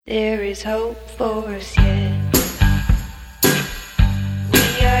There is hope for us yet. We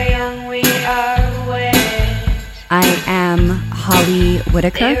are young, we are wet. I am Holly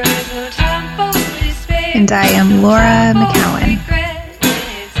Whitaker. There is no time for despair. And I am Laura McCowan.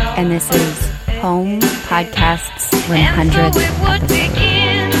 And this is Home Podcasts 100th episode.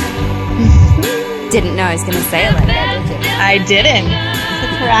 Didn't know I was going to say it like that, did you? I didn't.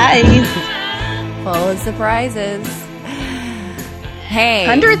 Surprise. Full of surprises. Hey.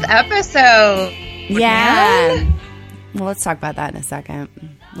 100th episode. Yeah. Man. Well, let's talk about that in a second.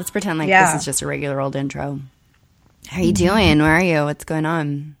 Let's pretend like Yeah. this is just a regular old intro. How are you doing? Where are you? What's going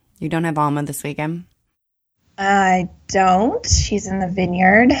on? You don't have Alma this weekend? I don't. She's in the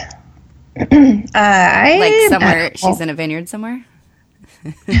vineyard. She's in a vineyard somewhere?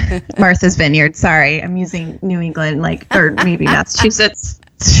 Martha's Vineyard. Sorry, I'm using New England, or maybe Massachusetts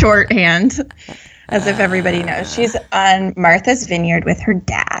shorthand, as if everybody knows. She's on Martha's Vineyard with her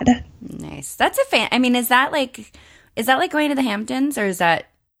dad. Nice. That's a fan. I mean, is that like going to the Hamptons, or is that?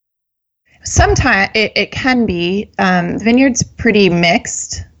 Sometimes it can be. The vineyard's pretty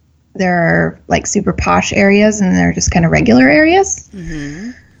mixed. There are like super posh areas, and there are just kind of regular areas.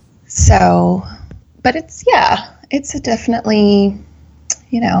 Mm-hmm. So, but it's a definitely,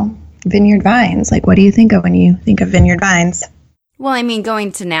 vineyard vines. Like, what do you think of when you think of vineyard vines? Well, I mean,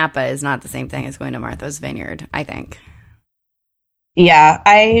 going to Napa is not the same thing as going to Martha's Vineyard, I think. Yeah,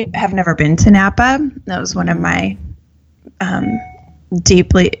 I have never been to Napa. That was one of my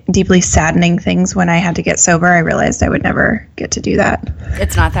deeply saddening things when I had to get sober. I realized I would never get to do that.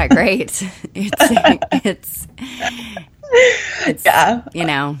 It's not that great. It's yeah.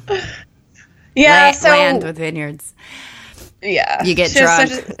 Yeah, land with vineyards. Yeah. You get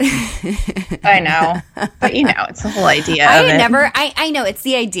drunk. I know. But it's the whole idea of it. I know it's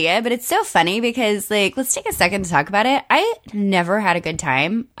the idea, but it's so funny because let's take a second to talk about it. I never had a good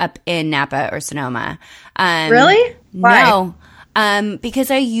time up in Napa or Sonoma. Really? Why? No.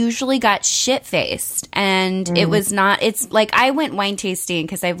 Because I usually got shit-faced, and it was not, it's like, I went wine tasting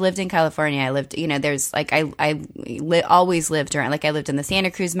because I've lived in California. I lived, there's like, always lived around, like I lived in the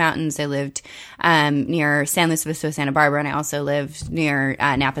Santa Cruz Mountains. I lived, near San Luis Obispo, Santa Barbara, and I also lived near,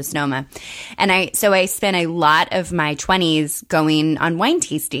 Napa, Sonoma. And so I spent a lot of my 20s going on wine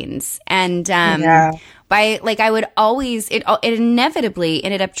tastings, and, I would always, it inevitably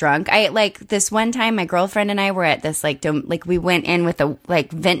ended up drunk. This one time, my girlfriend and I were at this, we went in with a,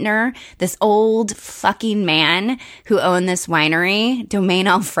 vintner, this old fucking man who owned this winery, Domaine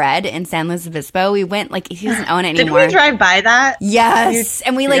Alfred in San Luis Obispo. We went, he doesn't own it anymore. Did we drive by that? Yes.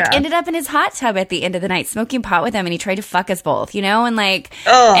 And we, ended up in his hot tub at the end of the night, smoking pot with him, and he tried to fuck us both, and and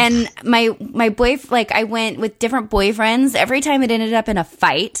my boyfriend, I went with different boyfriends. Every time it ended up in a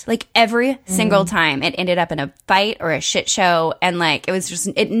fight, every single time it ended up in a fight or a shit show, and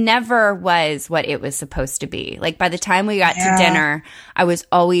it never was what it was supposed to be. By the time we got to dinner, I was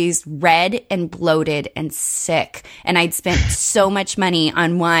always red and bloated and sick, and I'd spent so much money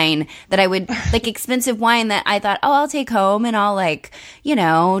on wine that I would expensive wine that I thought, I'll take home and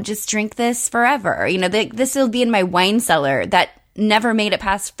I'll just drink this forever. This will be in my wine cellar that never made it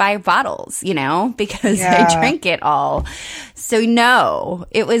past 5 bottles, because I drank it all. So no,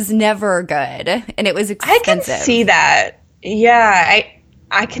 it was never good, and it was expensive. I can see that. Yeah,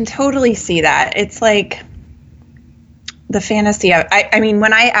 I can totally see that. It's like the fantasy of, I mean,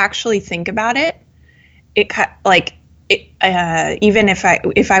 when I actually think about it, even if I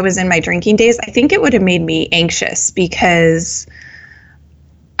was in my drinking days, I think it would have made me anxious, because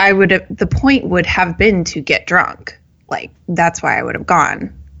the point would have been to get drunk. That's why I would have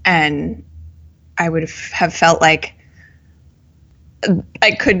gone. And I would have felt like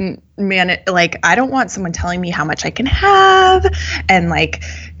I couldn't manage. I don't want someone telling me how much I can have. And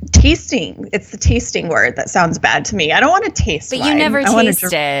tasting. It's the tasting word that sounds bad to me. I don't want to taste But wine. you never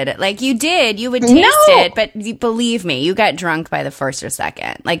tasted. You did. You would taste it. But believe me, you got drunk by the first or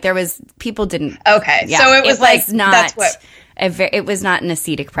second. People didn't. Okay. Yeah, so it was not. That's what. It was not an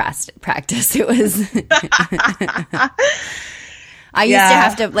ascetic practice. It was. I used to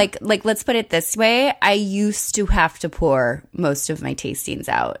have to let's put it this way. I used to have to pour most of my tastings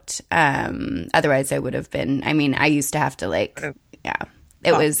out. Otherwise, I would have been. I mean, I used to have to It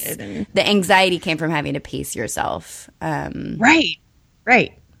was the anxiety came from having to pace yourself. Right.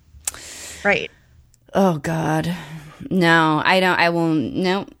 Oh God, no! I don't. I won't.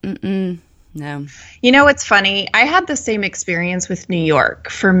 No. No. It's funny. I had the same experience with New York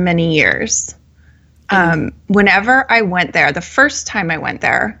for many years. Whenever I went there, the first time I went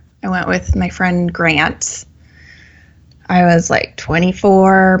there, I went with my friend Grant. I was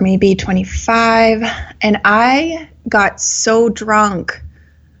 24, maybe 25, and I got so drunk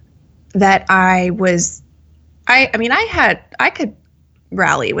that I mean, I could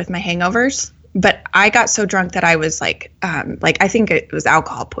rally with my hangovers, but I got so drunk that I was like I think it was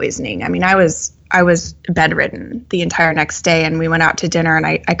alcohol poisoning. I mean, I was bedridden the entire next day, and we went out to dinner, and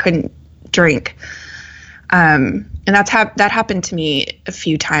I couldn't drink. And that happened to me a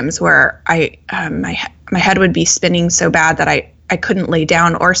few times where my head would be spinning so bad that I couldn't lay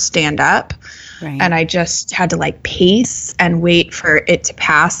down or stand up. Right. And I just had to like pace and wait for it to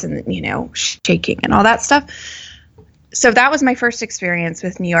pass, and, shaking and all that stuff. So that was my first experience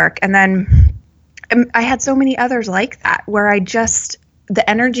with New York. And then I had so many others like that, where the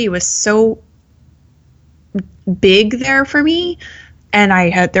energy was so big there for me, and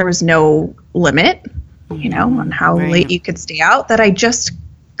there was no limit, on how late you could stay out, that I just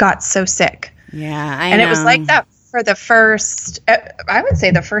got so sick. Yeah. And it was like that for the first, I would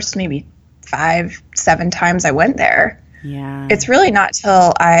say the first maybe 5-7 times I went there. Yeah. It's really not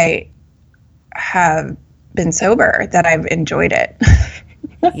till I have been sober that I've enjoyed it.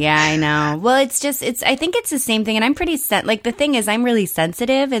 Yeah, I know. Well, I think it's the same thing. And I'm pretty the thing is, I'm really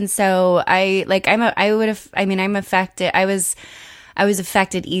sensitive. And so I'm affected. I was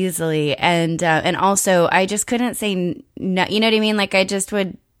affected easily. And also I just couldn't say no, you know what I mean? Like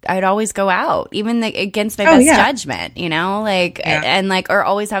I'd always go out, even against my best judgment, or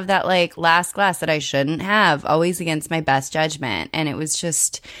always have that last glass that I shouldn't have, always against my best judgment. And it was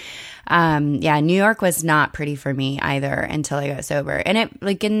just, New York was not pretty for me either until I got sober. And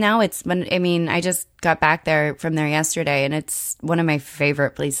I just got back from there yesterday, and it's one of my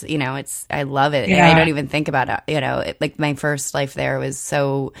favorite places. I love it. Yeah. I don't even think about it. My first life there was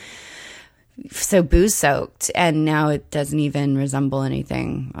so booze soaked, and now it doesn't even resemble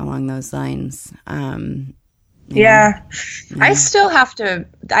anything along those lines. Yeah. I still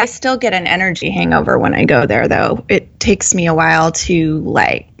get an energy hangover when I go there, though. It takes me a while to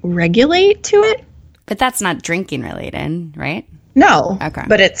regulate to it. But that's not drinking related, right? No. Okay.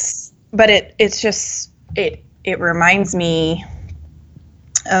 But it's just, it reminds me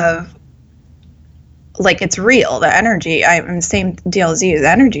of, it's real. The energy, I'm the same deal as you. The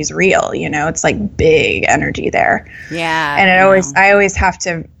energy's real, it's big energy there. Yeah. And I always have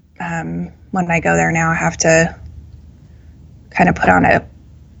to, when I go there now, I have to kind of put on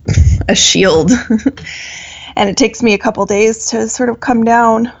a shield. And it takes me a couple days to sort of come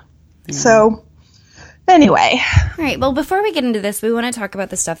down. Yeah. So anyway. All right. Well, before we get into this, we want to talk about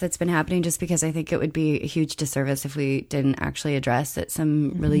the stuff that's been happening, just because I think it would be a huge disservice if we didn't actually address that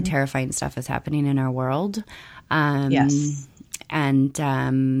some really terrifying stuff is happening in our world. Yes. And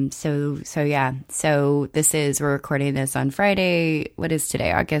so we're recording this on Friday. What is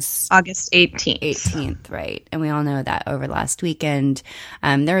today? August 18th. 18th, right. And we all know that over the last weekend,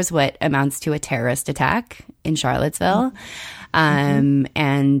 there was what amounts to a terrorist attack in Charlottesville.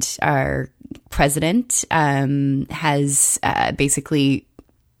 And our president has basically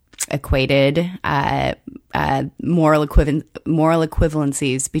equated moral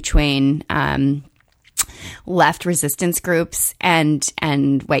equivalencies between left resistance groups and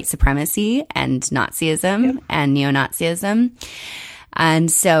white supremacy and Nazism and neo-Nazism. And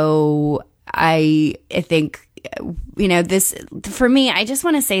so I think, this, for me, I just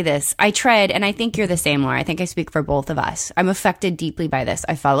want to say this. I tread, and I think you're the same, Laura. I think I speak for both of us. I'm affected deeply by this.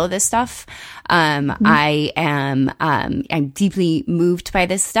 I follow this stuff. I'm deeply moved by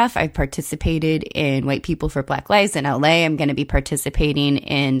this stuff. I've participated in White People for Black Lives in LA. I'm going to be participating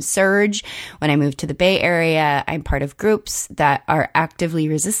in Surge when I move to the Bay Area. I'm part of groups that are actively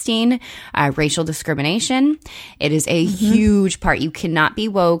resisting racial discrimination. It is a huge part. You cannot be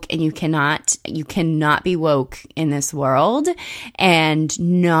woke, and you cannot be woke in this world and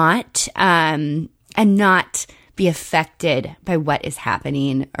not be affected by what is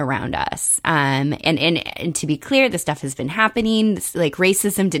happening around us. And to be clear, this stuff has been happening.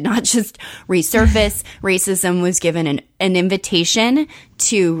 Racism did not just resurface. Racism was given an invitation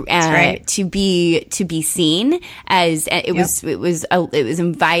to be seen as it was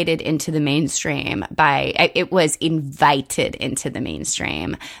invited into the mainstream it was invited into the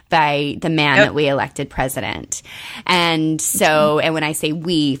mainstream by the man that we elected president. And so, and when I say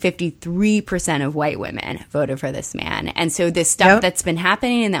we, 53% of white women voted for this man. And so this stuff that's been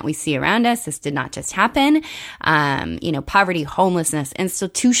happening and that we see around us, this did not just happen. Poverty, homelessness,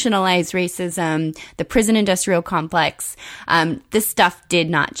 institutionalized racism, the prison industrial complex. This stuff did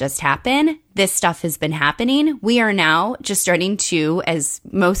not just happen. This stuff has been happening. We are now just starting to, as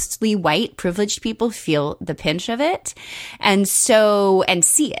mostly white privileged people, feel the pinch of it. And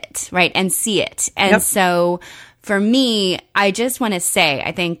see it, right? And see it. And so for me, I just want to say,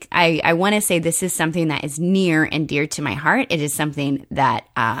 I think I want to say this is something that is near and dear to my heart. It is something that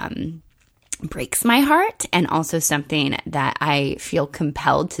breaks my heart, and also something that I feel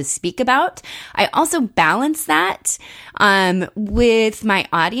compelled to speak about. I also balance that with my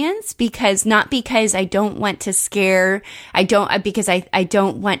audience, because I don't want to scare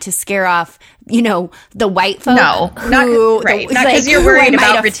off, the white folk. No, not because you're worried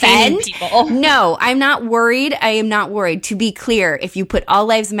about retaining people. No, I'm not worried. I am not worried. To be clear, if you put All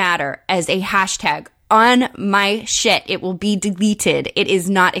Lives Matter as a hashtag on my shit, it will be deleted. It is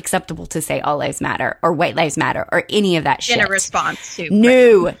not acceptable to say All Lives Matter or White Lives Matter or any of that shit. In a response to.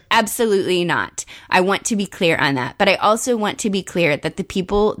 No, absolutely not. I want to be clear on that. But I also want to be clear that the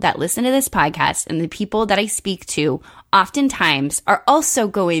people that listen to this podcast and the people that I speak to oftentimes are also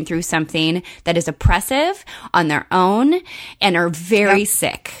going through something that is oppressive on their own and are very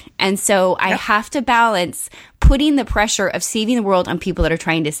sick. And so I have to balance putting the pressure of saving the world on people that are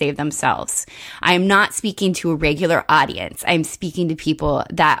trying to save themselves. I am not speaking to a regular audience. I'm speaking to people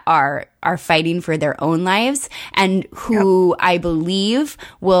that are fighting for their own lives, and who I believe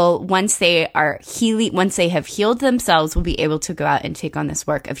will, once they have healed themselves, will be able to go out and take on this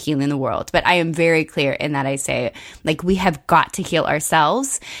work of healing the world. But I am very clear in that I say, we have got to heal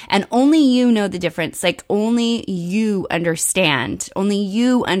ourselves, and only you know the difference. Only you understand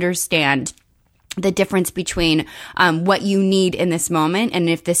the difference between what you need in this moment, and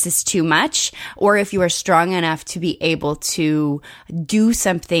if this is too much, or if you are strong enough to be able to do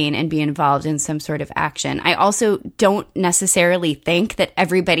something and be involved in some sort of action. I also don't necessarily think that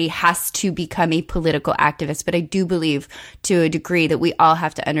everybody has to become a political activist, but I do believe to a degree that we all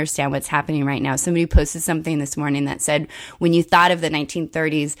have to understand what's happening right now. Somebody posted something this morning that said, when you thought of the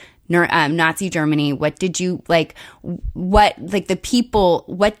 1930s, Nazi Germany, what did you the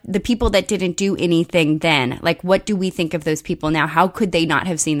people that didn't do anything then, what do we think of those people now? How could they not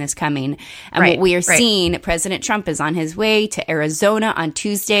have seen this coming? And what we are seeing, President Trump is on his way to Arizona on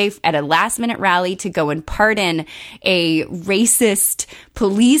Tuesday at a last minute rally to go and pardon a racist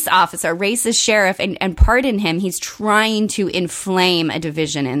police officer, racist sheriff, and pardon him. He's trying to inflame a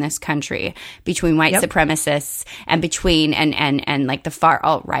division in this country between white supremacists and between and the far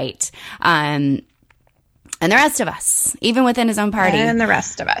alt-right. And the rest of us, even within his own party. And the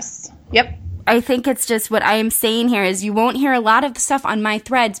rest of us. Yep. I think it's just what I am saying here is you won't hear a lot of the stuff on my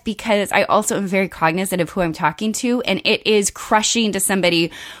threads, because I also am very cognizant of who I'm talking to. And it is crushing to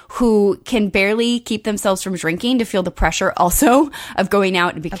somebody who can barely keep themselves from drinking to feel the pressure also of going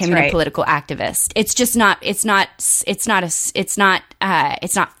out and becoming a political activist. It's just not, it's not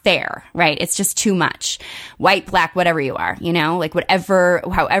fair, right? It's just too much. White, black, whatever you are, whoever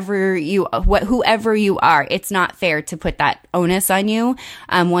you are, it's not fair to put that onus on you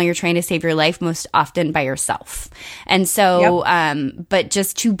while you're trying to save your life, most often by yourself. And so, but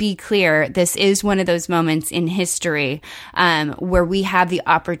just to be clear, this is one of those moments in history where we have the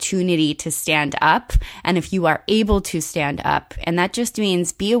opportunity to stand up. And if you are able to stand up, and that just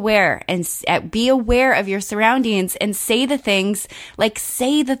means be aware and be aware of your surroundings and say the things,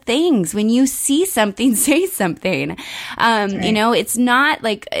 when you see something, say something. It's not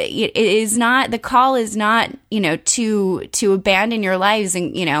it is not, the call is not, to abandon your lives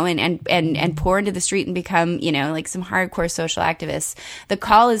and pour into the street and become, some hardcore social activists. The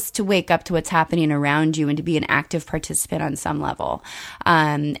call is to wake up to what's happening around you and to be an active participant on some level.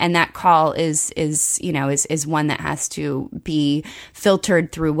 And that call is one that has to be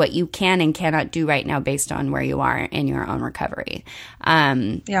filtered through what you can and cannot do right now based on where you are in your own recovery.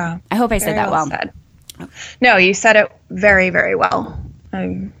 I hope I said that well. Said. No, you said it very, very well.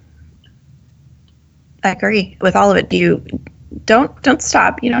 I agree with all of it. Don't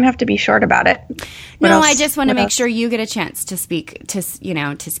stop. You don't have to be short about it. I just want to make sure you get a chance to speak, because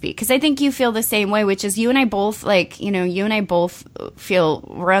I think you feel the same way, which is you and I both feel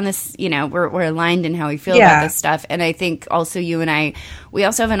we're on this, we're aligned in how we feel about this stuff. And I think also we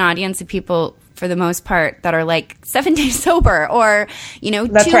also have an audience of people, for the most part, that are 7 days sober, or 2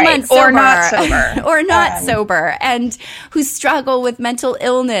 months sober, or not sober, and who struggle with mental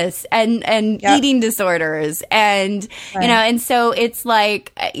illness and eating disorders, and and so it's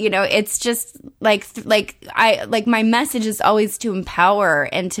it's just my message is always to empower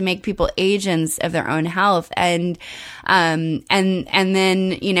and to make people agents of their own health, and then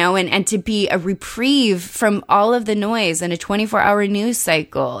and to be a reprieve from all of the noise and a 24-hour news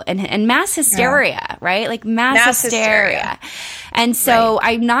cycle and mass hysteria hysteria, right? Like mass hysteria. And so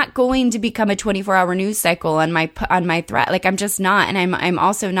I'm not going to become a 24-hour news cycle on my thread. Like I'm just not. And I'm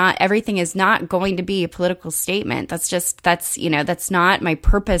also not, everything is not going to be a political statement. That's not my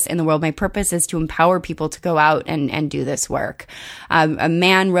purpose in the world. My purpose is to empower people to go out and do this work. A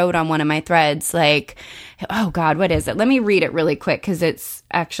man wrote on one of my threads, like, oh God, what is it? Let me read it really quick because it's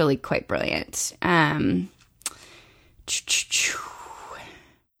actually quite brilliant.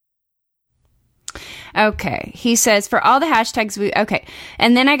 Okay. He says, for all the hashtags okay.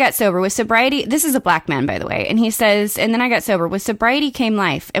 And then I got sober. With sobriety, this is a black man, by the way. And he says, and then I got sober. With sobriety came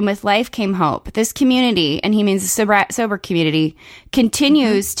life, and with life came hope. This community, and he means the sober community,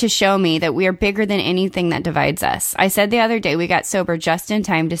 continues to show me that we are bigger than anything that divides us. I said the other day, we got sober just in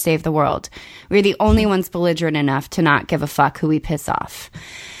time to save the world. We're the only ones belligerent enough to not give a fuck who we piss off.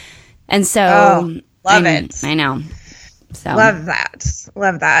 And so, love it. I know. So. Love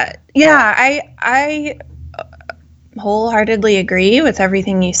that. Yeah, I wholeheartedly agree with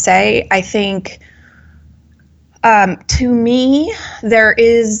everything you say. I think, to me, there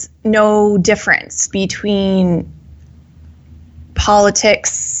is no difference between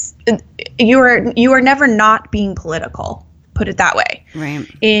politics. You are never not being political. Put it that way. Right.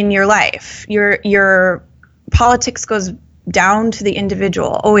 In your life, your politics goes down to the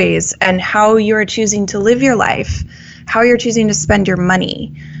individual always, and how you are choosing to live your life. How you're choosing to spend your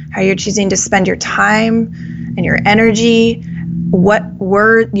money, how you're choosing to spend your time and your energy, what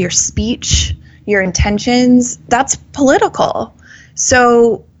word, your speech, your intentions, that's political.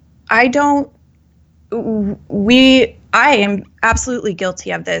 So I am absolutely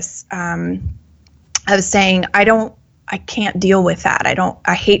guilty of this, of saying, I can't deal with that.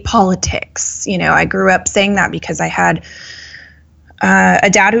 I hate politics. I grew up saying that because I had a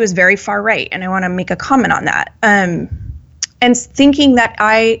dad who was very far right, and I want to make a comment on that. And thinking that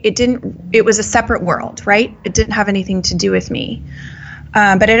it was a separate world, right? It didn't have anything to do with me.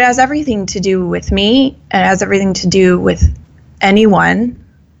 But it has everything to do with me, and it has everything to do with anyone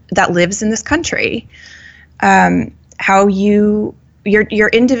that lives in this country. How your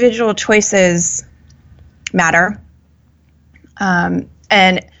individual choices matter. And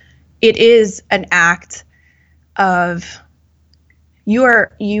it is an act of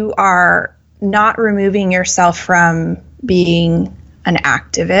you are not removing yourself from being an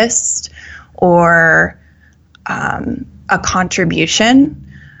activist or a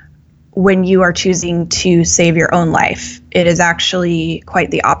contribution when you are choosing to save your own life. It is actually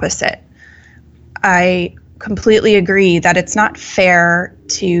quite the opposite. I completely agree that it's not fair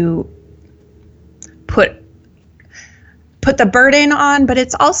to put the burden on, but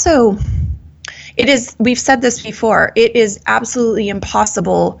it's also, we've said this before, it is absolutely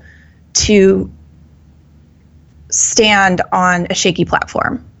impossible to stand on a shaky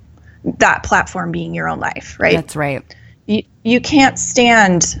platform, that platform being your own life, right? That's right. You can't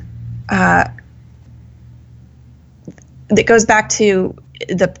stand, that goes back to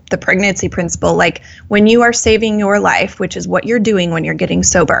the pregnancy principle. Like when you are saving your life, which is what you're doing when you're getting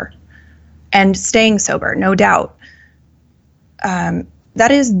sober and staying sober, no doubt,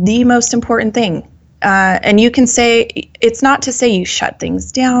 that is the most important thing. And you can say, it's not to say you shut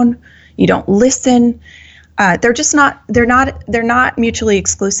things down, you don't listen. They're not mutually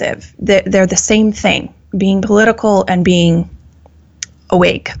exclusive. They're the same thing. Being political and being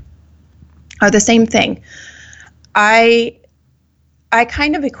awake are the same thing. I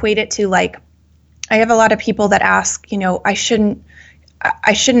kind of equate it to, like, I have a lot of people that ask, I shouldn't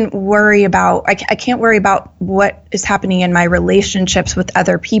worry about, I can't worry about what is happening in my relationships with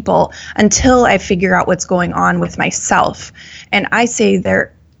other people until I figure out what's going on with myself. And I say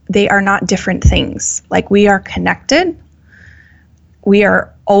they are not different things. Like, we are connected. We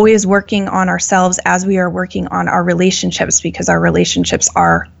are always working on ourselves as we are working on our relationships, because our relationships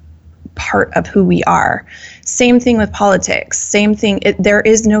are part of who we are. Same thing with politics. Same thing. There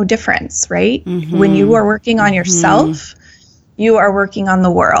is no difference, right? Mm-hmm. When you are working on yourself, you are working on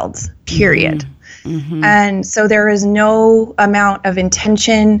the world, period. Mm-hmm. And so there is no amount of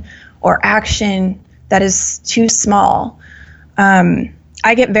intention or action that is too small.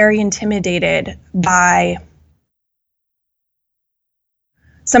 I get very intimidated by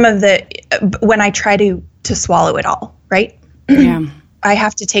some of when I try to swallow it all, right? Yeah. I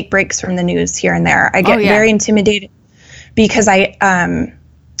have to take breaks from the news here and there. I get very intimidated because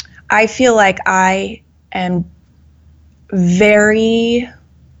I feel like I am very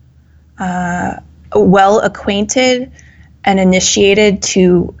well acquainted and initiated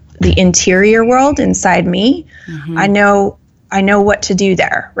to the interior world inside me. Mm-hmm. I know what to do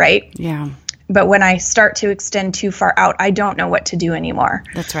there, right? Yeah. But when I start to extend too far out, I don't know what to do anymore.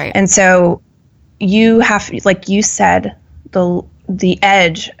 That's right. And so you have, like you said, the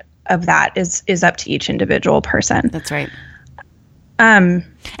edge of that is up to each individual person. That's right. And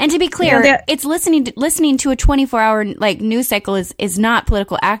to be clear, it's listening to a 24-hour like news cycle is not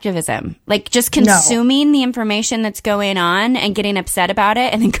political activism. Like just consuming the information that's going on and getting upset about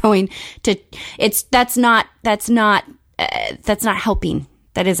it, and then going to that's not helping.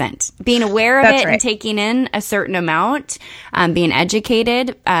 That isn't being aware of it and taking in a certain amount, being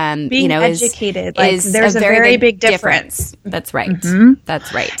educated. Being educated, there's a very big difference. That's right. Mm-hmm.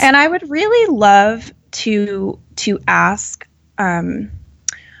 That's right. And I would really love to ask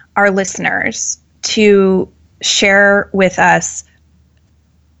our listeners to share with us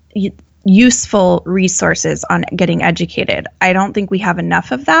useful resources on getting educated. I don't think we have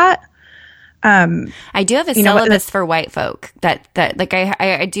enough of that. I do have a syllabus for white folk that like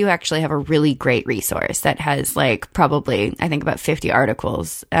I do actually have a really great resource that has like probably I think about 50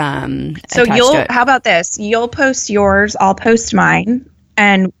 articles. So how about this? You'll post yours, I'll post mine,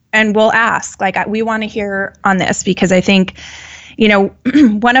 and we'll ask. Like we want to hear on this because I think,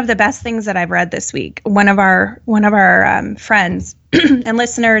 one of the best things that I've read this week, one of our friends and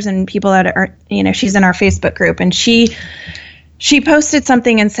listeners and people that are, she's in our Facebook group, and she posted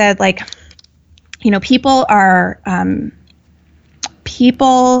something and said like,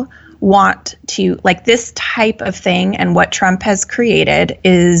 people want to, like, this type of thing, and what Trump has created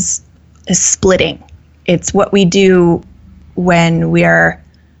is splitting. It's what we do when we are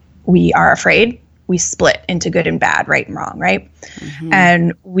afraid. We split into good and bad, right and wrong, right? Mm-hmm.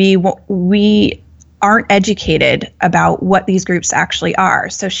 And we aren't educated about what these groups actually are.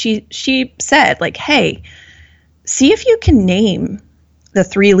 So she said, like, hey, see if you can name the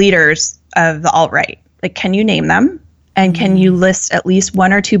 3 leaders of the alt-right. Like, can you name them? And can you list at least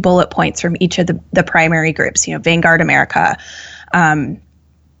 1 or 2 bullet points from each of the primary groups? Vanguard America. Can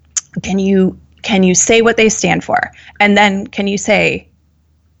you say what they stand for? And then can you say,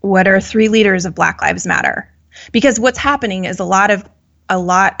 what are 3 leaders of Black Lives Matter? Because what's happening is a lot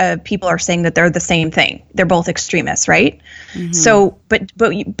of people are saying that they're the same thing. They're both extremists, right? Mm-hmm. So, but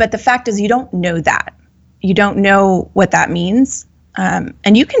the fact is, you don't know that. You don't know what that means.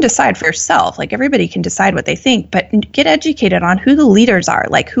 And you can decide for yourself. Like, everybody can decide what they think, but get educated on who the leaders are.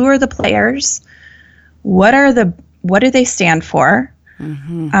 Like, who are the players? What do they stand for?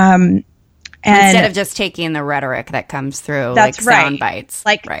 Mm-hmm. And instead of just taking the rhetoric that comes through, like sound bites.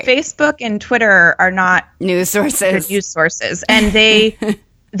 Like, Facebook and Twitter are not news sources, and they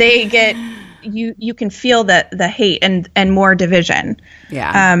get you can feel the hate and more division.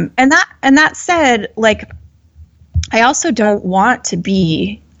 Yeah. And that said, like, I also don't want to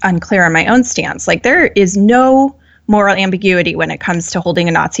be unclear on my own stance. Like, there is no moral ambiguity when it comes to holding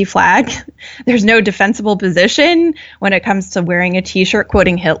a Nazi flag. There's no defensible position when it comes to wearing a T-shirt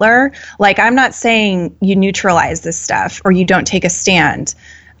quoting Hitler. Like, I'm not saying you neutralize this stuff or you don't take a stand.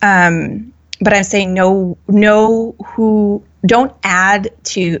 But I'm saying don't add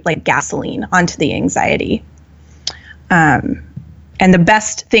to, like, gasoline onto the anxiety. And the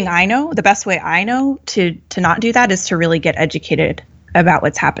best way I know to not do that is to really get educated about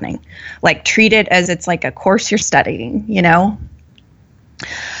what's happening. Like, treat it as it's like a course you're studying,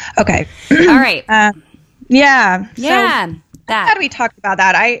 Okay. All right. Yeah. Yeah. So, glad we talked about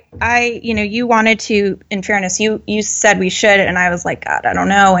that. I you wanted to, in fairness, you said we should, and I was like, God, I don't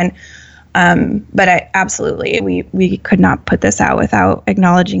know. And but I absolutely, we could not put this out without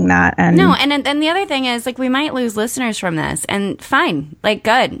acknowledging that. And no, and the other thing is, like, we might lose listeners from this, and fine, like,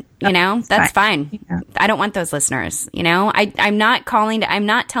 good, that's fine. Yeah. I don't want those listeners. I'm not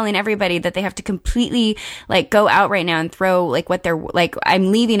telling everybody that they have to completely, like, go out right now and throw, like, what they're like.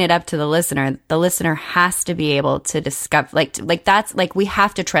 I'm leaving it up to the listener. The listener has to be able to discover, like that's like, we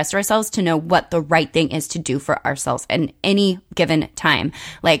have to trust ourselves to know what the right thing is to do for ourselves in any given time.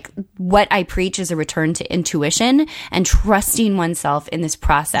 Like, what I preach is a return to intuition and trusting oneself in this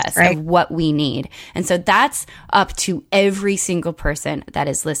process of what we need. And so that's up to every single person that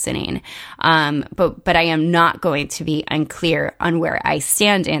is listening. But I am not going to be unclear on where I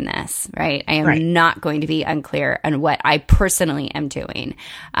stand in this, right? I am not going to be unclear on what I personally am doing.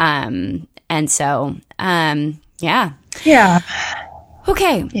 And so, yeah. Yeah.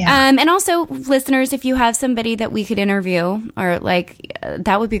 Okay. Yeah. And also, listeners, if you have somebody that we could interview, or like,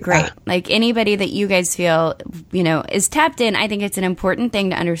 that would be great. Like, anybody that you guys feel, is tapped in. I think it's an important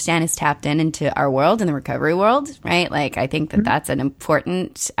thing to understand, is tapped into our world and the recovery world, right? Like, I think that that's an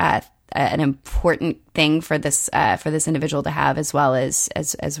important thing for this individual to have, as well as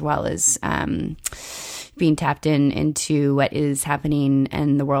being tapped into what is happening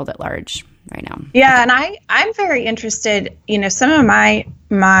in the world at large right now. Yeah, and I'm very interested. Some of my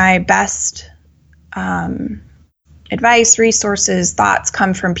best advice, resources, thoughts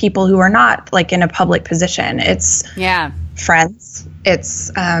come from people who are not like in a public position. It's friends.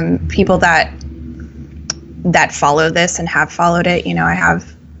 It's people that follow this and have followed it. You know, I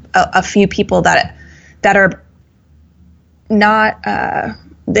have a few people that are not,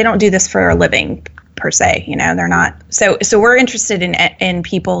 they don't do this for a living per se. You know, they're not. So we're interested in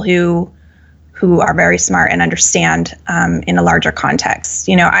people who are very smart and understand in a larger context.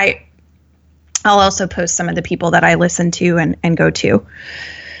 You know, I'll also post some of the people that I listen to and go to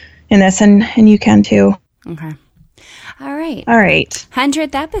in this, and you can too. Okay. All right.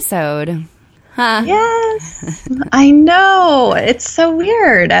 100th episode. Huh. Yes. I know. It's so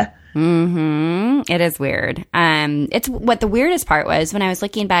weird. Mm-hmm. It is weird. It's what the weirdest part was when I was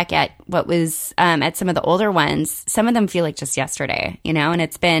looking back at what was at some of the older ones. Some of them feel like just yesterday, you know, and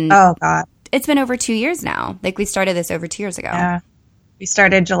it's been it's been over 2 years now. Like we started this over 2 years ago. Yeah. We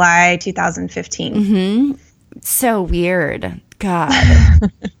started July 2015. Mm-hmm. So weird. God.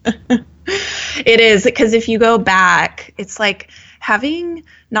 It is, because if you go back, it's like having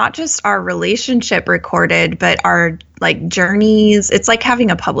not just our relationship recorded, but our like journeys. It's like having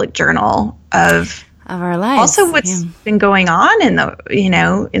a public journal of our lives. Also what's been going on in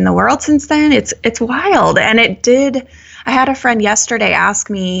the world since then. It's wild. And I had a friend yesterday ask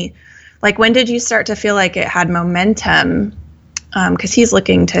me, like, when did you start to feel like it had momentum? Because he's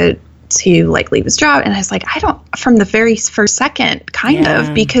looking to like leave his job, and I was like, I don't. From the very first second, kind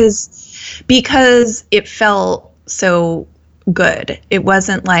of, because it felt so good. It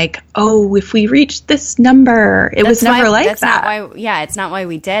wasn't like, oh, if we reach this number, it was never like that. It's not why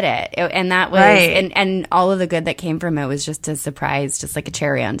we did it. And that was, right. and all of the good that came from it was just a surprise, just like a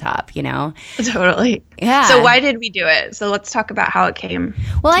cherry on top, you know? Totally. Yeah. So why did we do it? So let's talk about how it came.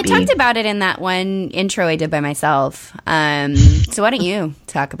 Well, I talked about it in that one intro I did by myself. So why don't you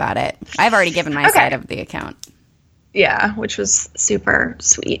talk about it? I've already given my side of the account. Yeah, which was super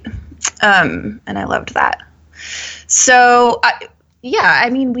sweet. And I loved that. So, I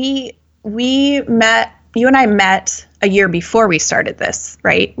mean, we met, you and I met a year before we started this,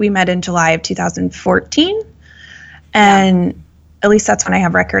 right? We met in July of 2014. And at least that's when I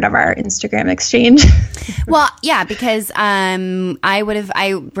have record of our Instagram exchange. Well, yeah, because I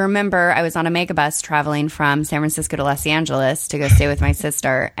remember I was on a megabus traveling from San Francisco to Los Angeles to go stay with my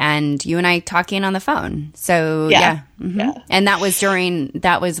sister, and you and I talking on the phone. So, yeah. Mm-hmm. Yeah. And that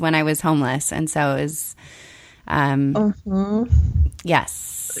was when I was homeless. And so it was...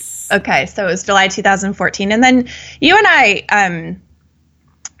 Yes. Okay, so it was July 2014, and then you and I,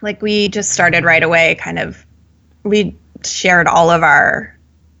 we just started right away. We shared all of our.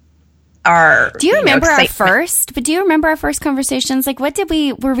 Do you remember our first? But do you remember our first conversations? Like, were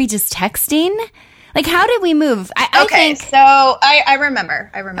we just texting? Like, how did we move? I think. So I remember.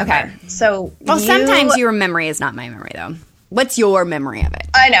 Okay. So sometimes your memory is not my memory, though. What's your memory of it?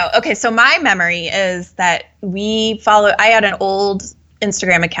 I know. Okay, so my memory is that I had an old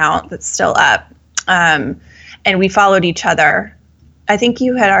Instagram account that's still up, and we followed each other. I think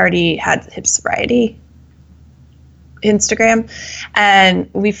you had already had Hip Sobriety Instagram, and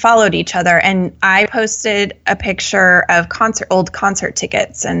we followed each other, and I posted a picture of old concert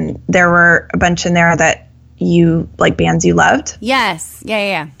tickets, and there were a bunch in there that bands you loved. Yes.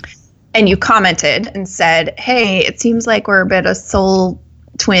 Yeah. And you commented and said, hey, it seems like we're a bit of soul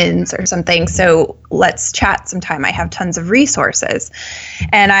twins or something, so let's chat sometime. I have tons of resources.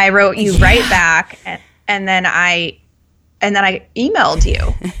 And I wrote you right back, and then I emailed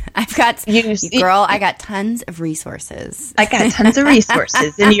you. I got tons of resources. I got tons of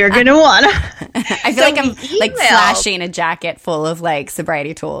resources, and you're going to want to. I feel like I'm like flashing a jacket full of like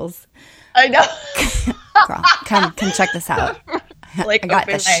sobriety tools. I know. Girl, come check this out. Like, I got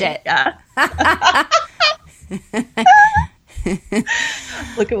the shit. Yeah.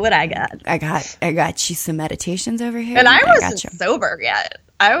 Look at what I got. I got you some meditations over here. And I wasn't sober yet.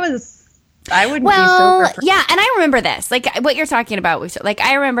 I wouldn't be sober. Yeah, and I remember this. Like, what you're talking about.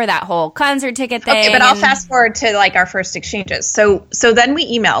 I remember that whole concert ticket thing. Okay, but I'll fast forward to, like, our first exchanges. So then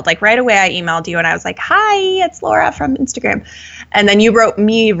we emailed. Like, right away I emailed you, and I was like, hi, it's Laura from Instagram. And then you wrote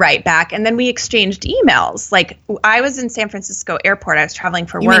me right back, and then we exchanged emails. Like, I was in San Francisco airport. I was traveling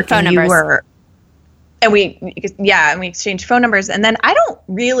for work, phone and numbers. You were... And we exchanged phone numbers. And then I don't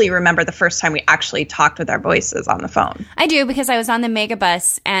really remember the first time we actually talked with our voices on the phone. I do, because I was on the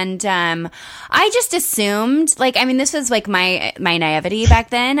megabus, and I just assumed, this was like my naivety back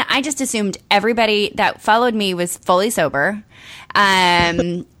then. I just assumed everybody that followed me was fully sober.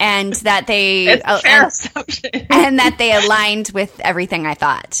 and that they it's a fair assumption. And that they aligned with everything I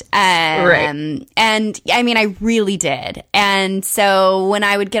thought. Right. And I mean, I really did. And so when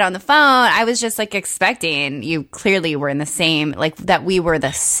I would get on the phone, I was just like expecting you clearly were in the same, like that we were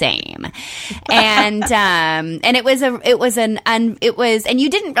the same. And it was, and you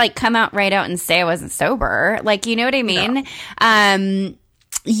didn't like come out right out and say I wasn't sober. Like, you know what I mean? No.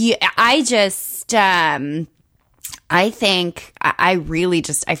 I think I really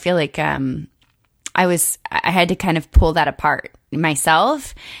just, I feel like, I had to kind of pull that apart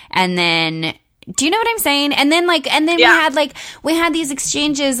myself. And then, do you know what I'm saying? And then we had these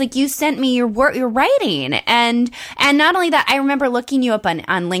exchanges, like you sent me your work, your writing. And not only that, I remember looking you up on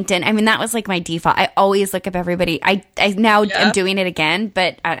LinkedIn. I mean, that was like my default. I always look up everybody. I now am doing it again,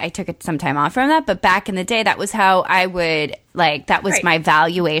 but I took some time off from that. But back in the day, that was how I would, like, that was my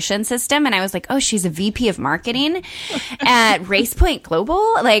valuation system. And I was like, oh, she's a VP of marketing at Race Point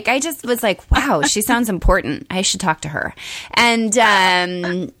Global. Like, I just was like, wow, she sounds important. I should talk to her. And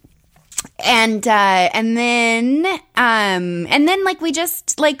then like we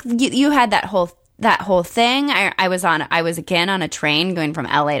just like you had that whole thing. I was again on a train going from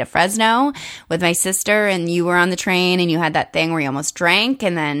LA to Fresno with my sister, and you were on the train and you had that thing where you almost drank,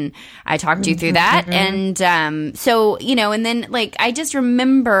 and then I talked you through that. And so, you know, and then like I just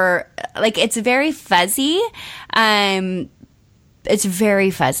remember like it's very fuzzy. It's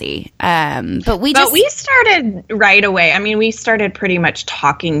very fuzzy. But we started right away. I mean, we started pretty much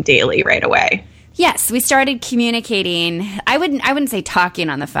talking daily right away. Yes, we started communicating. I wouldn't say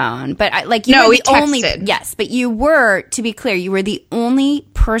talking on the phone, but but you were, to be clear, you were the only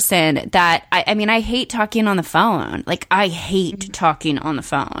person that I mean, I hate talking on the phone. Like, I hate talking on the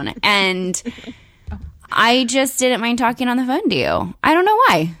phone. And I just didn't mind talking on the phone to you. I don't know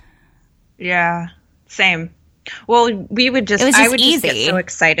why. Yeah, same. Well, I would just get so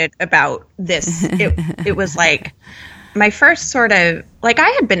excited about this. It was like my first sort of, like, I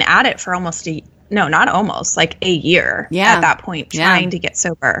had been at it for like a year at that point, trying to get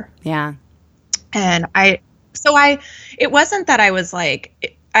sober. Yeah. And it wasn't that I was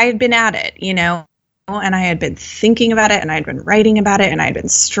like, I had been at it, you know, and I had been thinking about it, and I had been writing about it, and I had been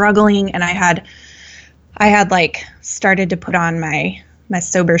struggling, and I had like started to put on my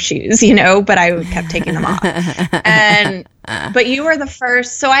sober shoes, you know, but I kept taking them off. And, but you were the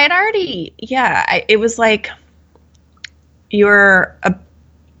first. So I had already, it was like,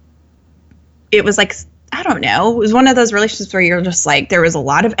 it was like, I don't know. It was one of those relationships where you're just like, there was a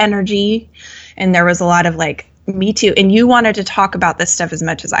lot of energy and there was a lot of like, me too. And you wanted to talk about this stuff as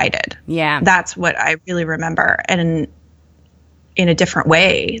much as I did. Yeah. That's what I really remember. And in a different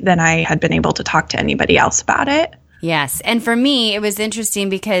way than I had been able to talk to anybody else about it. Yes. And for me, it was interesting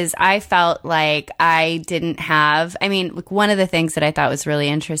because I felt like I didn't have, I mean, one of the things that I thought was really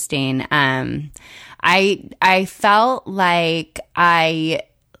interesting, I felt like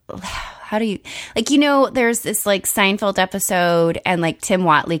how do you, like, you know, there's this like Seinfeld episode, and like Tim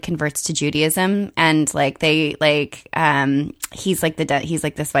Watley converts to Judaism, and like they like, he's like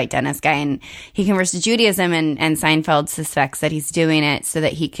this white dentist guy, and he converts to Judaism, and Seinfeld suspects that he's doing it so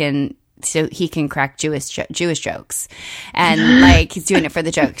he can crack Jewish jokes, and like he's doing it for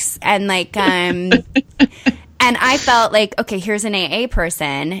the jokes, and like and I felt like, okay, here's an AA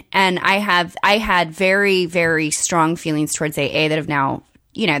person, and I had very, very strong feelings towards AA that have now,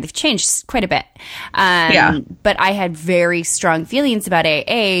 you know, they've changed quite a bit. But I had very strong feelings about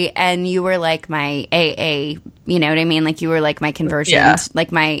AA, and you were like my AA, you know what I mean? Like, you were like my conversion,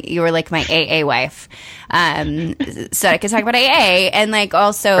 you were like my AA wife. So I could talk about AA, and like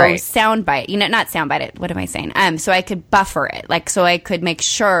also soundbite, you know, not soundbite it. What am I saying? So I could buffer it, like, so I could make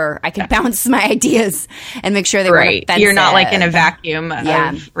sure I could bounce my ideas and make sure they weren't offensive. You're not like in a vacuum.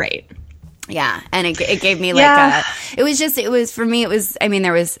 Yeah, and it gave me like it was for me, it was, I mean,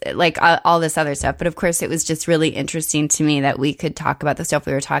 there was like all this other stuff, but of course it was just really interesting to me that we could talk about the stuff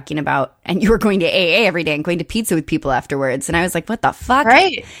we were talking about, and you were going to AA every day and going to pizza with people afterwards, and I was like, what the fuck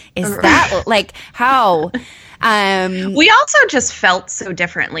is that? Like, how? We also just felt so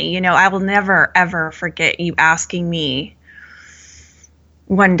differently, you know. I will never ever forget you asking me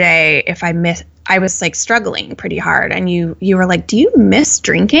one day if I was like struggling pretty hard, and you were like, do you miss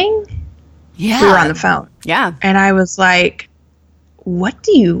drinking? Yeah. We were on the phone. Yeah. And I was like, what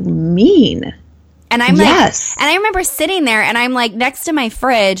do you mean? And I'm like, and I remember sitting there, and I'm like next to my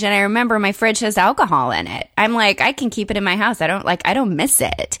fridge, and I remember my fridge has alcohol in it. I'm like, I can keep it in my house. I don't miss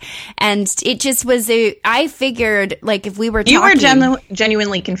it. And it just was I figured, like, if we were talking. You were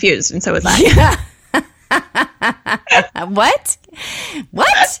genuinely confused, and so was I. Yeah. What?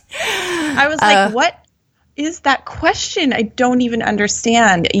 I was like, what? is that question? I don't even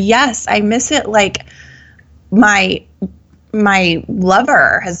understand. Yes, I miss it like my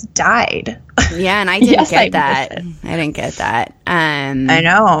lover has died. Yeah, and I didn't get that. I didn't get that. I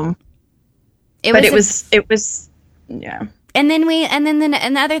know. It was yeah. And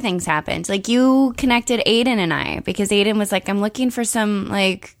then other things happened. Like, you connected Aiden and I, because Aiden was like, I'm looking for some,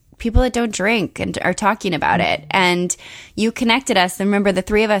 like, people that don't drink and are talking about it. And you connected us. And remember, the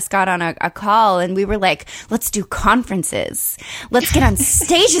three of us got on a call and we were like, let's do conferences. Let's get on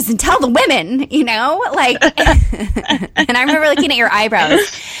stages and tell the women, you know, like, and I remember looking at your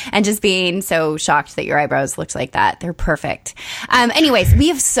eyebrows and just being so shocked that your eyebrows looked like that. They're perfect. Anyways, we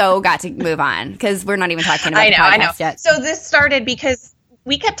have so got to move on because we're not even talking about the podcast yet. So this started because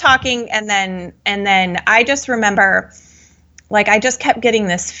we kept talking and then I just remember, like, I just kept getting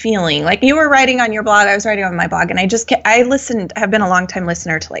this feeling. Like, you were writing on your blog, I was writing on my blog, and have been a long time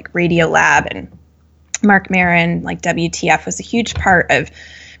listener to, like, Radio Lab and Mark Maron, like, WTF was a huge part of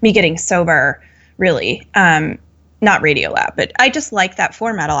me getting sober, really. Not Radio Lab, but I just like that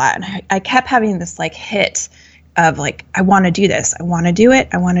format a lot. And I kept having this, like, hit of, like, I want to do this. I want to do it.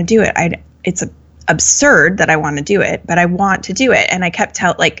 I want to do it. It's absurd that I want to do it, but I want to do it. And I kept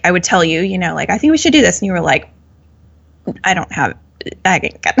I would tell you, you know, like, I think we should do this. And you were like, I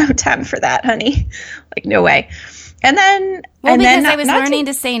ain't got no time for that, honey. Like, no way. And then, because I was learning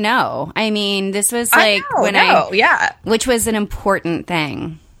to say no. I mean, this was like which was an important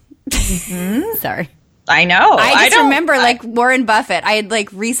thing. Mm-hmm. Sorry. I know. I just remember, like, Warren Buffett, I had, like,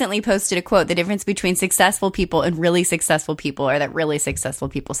 recently posted a quote, the difference between successful people and really successful people are that really successful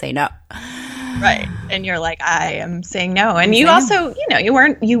people say no. Right. And you're like, I am saying no. And you also, you know, you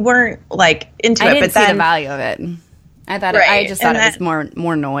weren't like into it. I didn't see the value of it. I thought I just thought it was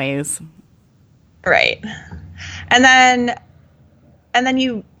more noise. Right. And then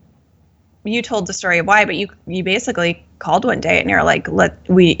you told the story of why, but you basically called one day and you're like, we're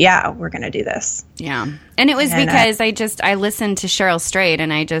going to do this. Yeah. And it was because I listened to Cheryl Strayed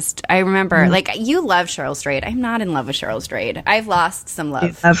and I remember, like, you love Cheryl Strayed. I'm not in love with Cheryl Strayed. I've lost some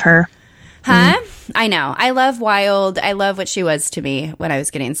love. Of her. Huh? Mm-hmm. I know. I love Wild. I love what she was to me when I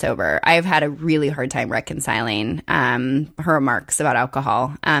was getting sober. I've had a really hard time reconciling her remarks about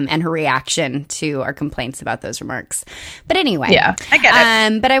alcohol and her reaction to our complaints about those remarks. But anyway. Yeah, I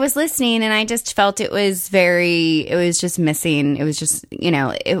get it. But I was listening and I just felt it was just missing. It was just, you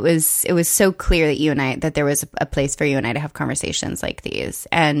know, it was so clear that there was a place for you and I to have conversations like these.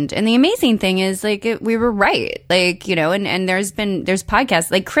 And the amazing thing is, like, we were right. Like, you know, and there's podcasts.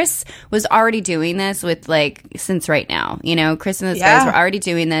 Like, Chris was already doing this with, like, since right now, you know, Chris and those guys were already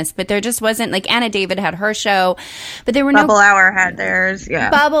doing this, but there just wasn't, like, Anna David had her show, but there were Bubble Hour had theirs. Yeah.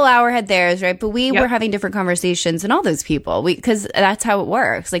 Bubble Hour had theirs. Right. But we were having different conversations and all those people, because that's how it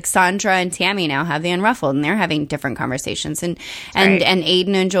works. Like, Sandra and Tammy now have the Unruffled and they're having different conversations and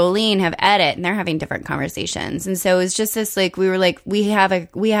Aiden and Jolene have Edit and they're having different conversations. And so it's just this, like, we were like, we have a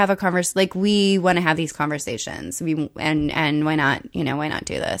conversation, like, we want to have these conversations. And why not, you know, why not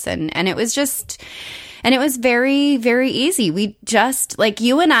do this? And it was very, very easy. We just, like,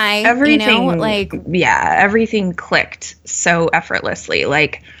 you and I, everything, you know, like, everything clicked so effortlessly.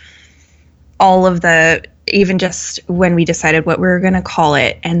 Like, all of even just when we decided what we were going to call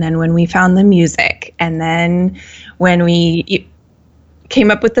it, and then when we found the music, and then when we came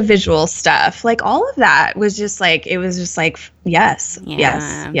up with the visual stuff, like, all of that was just like, it was just like, yes.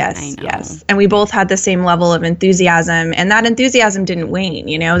 And we both had the same level of enthusiasm, and that enthusiasm didn't wane.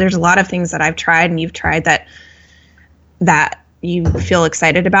 You know, there's a lot of things that I've tried and you've tried that you feel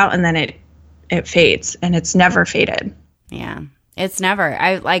excited about, and then it fades, and it's never faded. Yeah. It's never.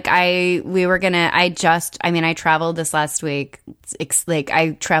 I traveled this last week.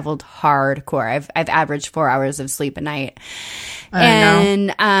 I traveled hardcore. I've averaged 4 hours of sleep a night.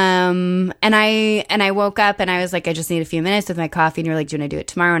 And I woke up and I was like, I just need a few minutes with my coffee. And you're like, do you want to do it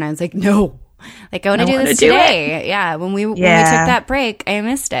tomorrow? And I was like, no. Like, I want to do this today. Yeah. When we took that break, I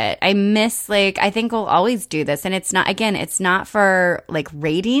missed it. I think we'll always do this. And it's not for, like,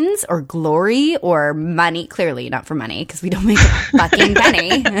 ratings or glory or money. Clearly not for money, because we don't make a fucking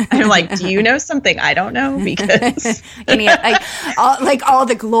penny. I'm like, do you know something I don't know? Because all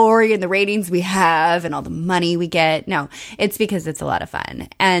the glory and the ratings we have and all the money we get. No, it's because it's a lot of fun.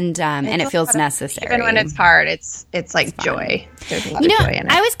 And it feels necessary. Even when it's hard, it's like joy. There's a lot of joy in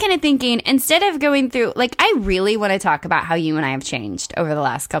it. I was kind of thinking, instead instead of going through, like, I really want to talk about how you and I have changed over the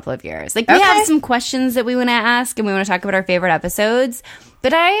last couple of years. Like, we have some questions that we want to ask, and we want to talk about our favorite episodes.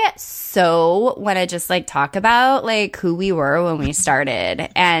 But I so want to just, like, talk about, like, who we were when we started.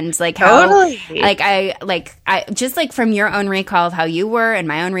 And, like, how, I just, like, from your own recall of how you were and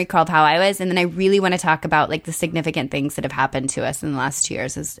my own recall of how I was. And then I really want to talk about, like, the significant things that have happened to us in the last 2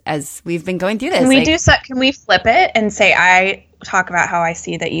 years as we've been going through this. Can we flip it and say I talk about how I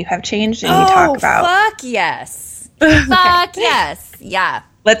see that you have changed and you talk about... fuck yes. Fuck yes. Yeah.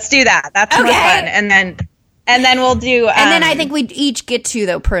 Let's do that. That's more fun. And then we'll do... and then I think we each get to,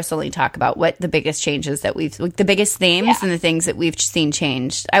 though, personally talk about what the biggest changes that we've... Like, the biggest themes and the things that we've seen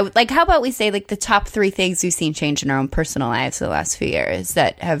changed. How about we say, like, the top 3 things we've seen change in our own personal lives in the last few years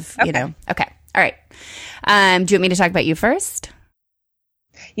that have, you know... Okay. All right. Do you want me to talk about you first?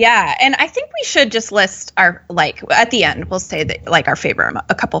 Yeah, and I think we should just list our, like, at the end, we'll say that, like, our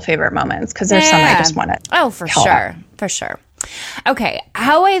a couple favorite moments, because there's some I just want to... Oh, for sure. For sure. Okay,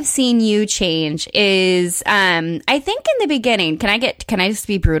 how I've seen you change is, I think in the beginning, can I just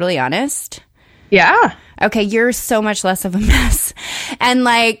be brutally honest? Yeah. Okay, you're so much less of a mess. And,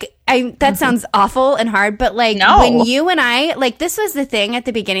 like, that sounds awful and hard, but, like, when you and I, like, this was the thing at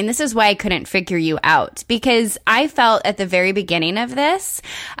the beginning. This is why I couldn't figure you out, because I felt at the very beginning of this,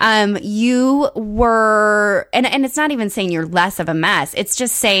 you were, and it's not even saying you're less of a mess. It's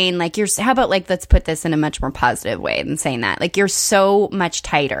just saying, like, how about, like, let's put this in a much more positive way than saying that. Like, you're so much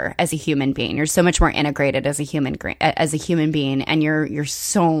tighter as a human being. You're so much more integrated as a human being, and you're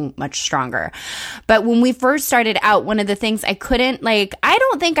so much stronger. But when we first started out, one of the things I couldn't, like, I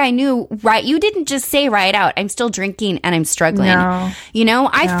don't think I knew, right? You didn't just say right out, I'm still drinking and I'm struggling. No. You know,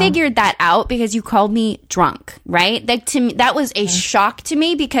 I figured that out because you called me drunk, right? Like, to me, that was a shock to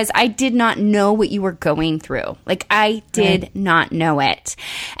me because I did not know what you were going through. Like, I did not know it.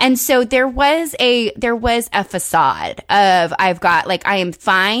 And so there was a facade of, I've got, like, I am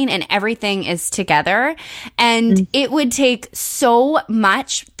fine and everything is together. And it would take so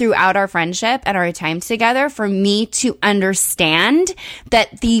much throughout our friendship and our time together for me to understand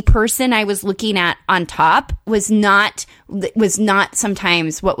that the person I was looking at on top was not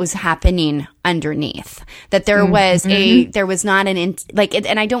sometimes what was happening underneath. That there was there was not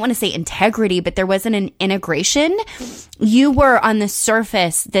and I don't want to say integrity, but there wasn't an integration. You were on the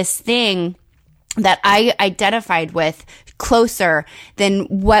surface this thing that I identified with closer than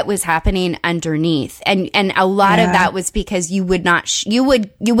what was happening underneath. And a lot of that was because you would not, you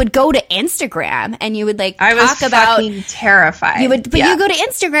would go to Instagram and you would, like, I talk was about, fucking terrified. you would, but you go to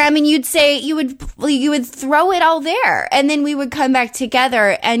Instagram and you'd say, you would throw it all there. And then we would come back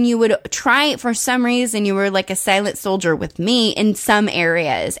together and you would try, for some reason, you were like a silent soldier with me in some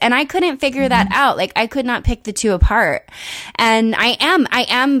areas. And I couldn't figure that out. Like, I could not pick the two apart. And I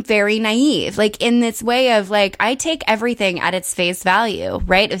am very naive. Like, in this way of, like, I take everything at its face value,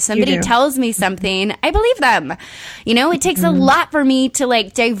 right? If somebody tells me something, I believe them. You know, it takes a lot for me to,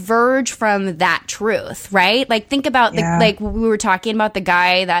 like, diverge from that truth, right? Like, think about like we were talking about the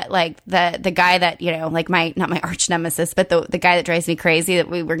guy that, like, the guy that, you know, like, not my arch nemesis, but the guy that drives me crazy that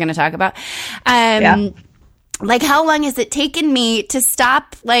we were going to talk about. Like, how long has it taken me to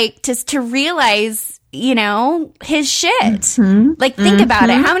stop, like, to realize, you know, his shit? Like, think about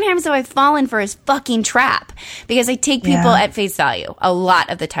it. How many times have I fallen for his fucking trap? Because I take people at face value. A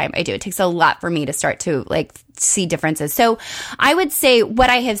lot of the time I do. It takes a lot for me to start to, like, see differences. So I would say what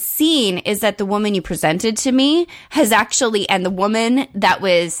I have seen is that the woman you presented to me has actually, and the woman that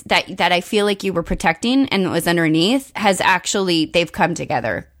was, that I feel like you were protecting and was underneath, has actually, they've come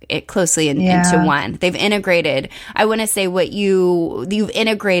together closely into one. They've integrated. I want to say what you've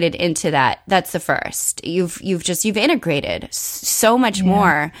integrated into that. That's the first. You've integrated so much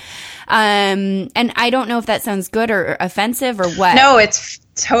more. And I don't know if that sounds good or offensive or what. No, it's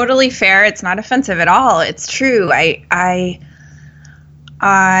totally fair. It's not offensive at all. It's true. I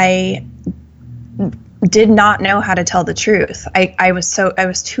did not know how to tell the truth. I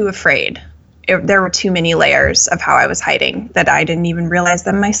was too afraid. There were too many layers of how I was hiding that I didn't even realize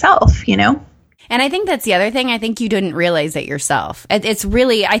them myself, you know? And I think that's the other thing. I think you didn't realize it yourself. It's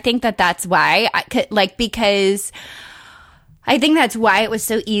really, I think that's why, because I think that's why it was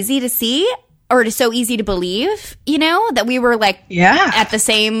so easy to see, or so easy to believe, you know, that we were, like, at the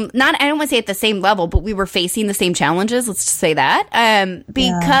same, I don't want to say at the same level, but we were facing the same challenges. Let's just say that.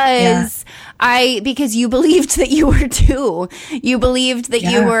 Because Because you believed that you were too. You believed that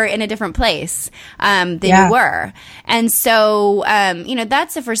you were in a different place than you were. And so,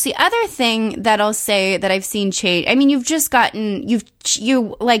 that's the first. The other thing that I'll say that I've seen change, I mean, you've just gotten,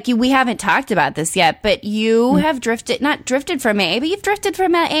 we haven't talked about this yet, but you have not drifted from AA, but you've drifted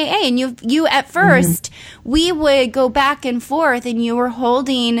from AA. And you at first, we would go back and forth and you were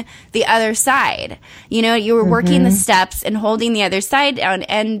holding the other side. You were working the steps and holding the other side down,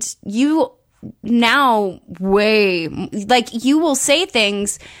 and you now you will say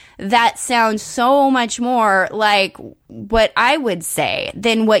things that sound so much more like what I would say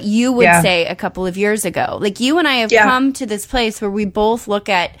than what you would say a couple of years ago. Like, you and I have come to this place where we both look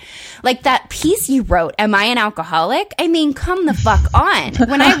at, like, that piece you wrote, Am I an Alcoholic? I mean, come the fuck on.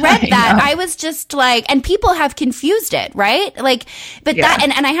 When I read that, I was just like, and people have confused it, right? Like, but that,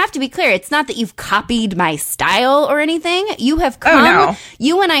 and I have to be clear, it's not that you've copied my style or anything. You have come,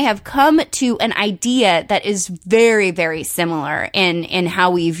 you and I have come to an idea that is very, very similar in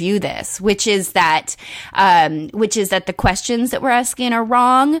how we view this, which is that the questions that we're asking are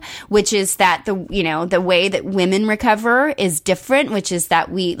wrong, which is that the way that women recover is different, which is that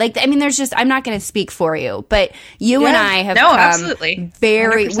there's just, I'm not going to speak for you, but you and I have absolutely.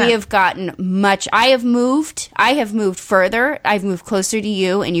 We have gotten much. I have moved further. I've moved closer to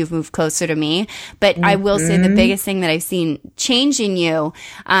you and you've moved closer to me. But I will say the biggest thing that I've seen change in you,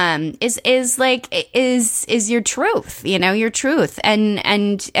 is your truth, your truth.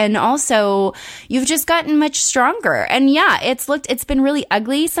 And also you've just gotten much stronger. And it's been really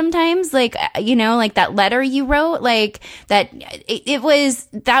ugly sometimes. Like, like that letter you wrote, like that,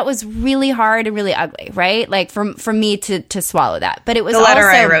 that was really hard and really ugly, right? Like for me to swallow that. But it was the letter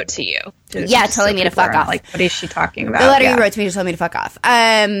I wrote to you. Telling me to fuck off. Like, what is she talking about? The letter you wrote to me to tell me to fuck off.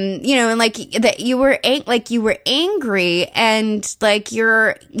 And like that you were angry, and like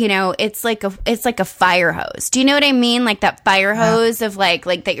it's like a fire hose. Do you know what I mean? Like that fire hose of like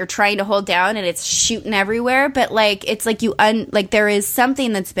that you're trying to hold down and it's shooting everywhere. But like it's like there is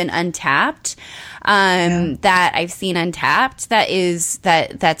something that's been untapped. That I've seen untapped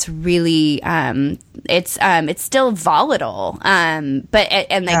that's really it's still volatile, but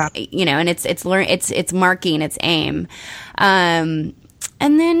and it's marking its aim, and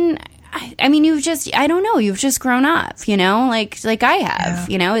then I mean you've just grown up, like I have.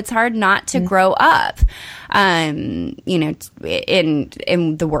 It's hard not to grow up, in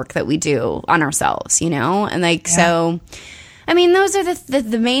the work that we do on ourselves, and so I mean, those are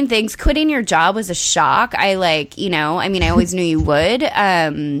the main things. Quitting your job was a shock. I always knew you would.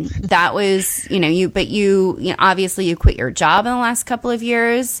 That was, obviously you quit your job in the last couple of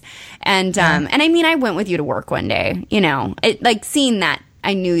years. And I mean, I went with you to work one day, seeing that,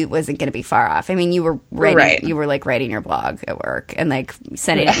 I knew it wasn't going to be far off. I mean, you were writing, you were like writing your blog at work and like you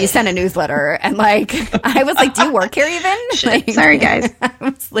sent a newsletter and like, I was like, do you work here even? Like, sorry guys. I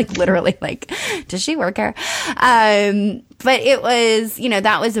was like, literally like, does she work here? But it was,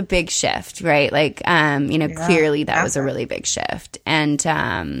 that was a big shift, right? Like, clearly that was a really big shift. And,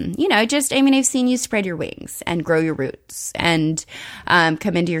 I've seen you spread your wings and grow your roots and,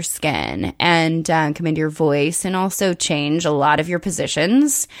 come into your skin and, come into your voice and also change a lot of your positions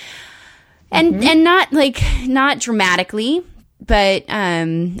and not dramatically, but,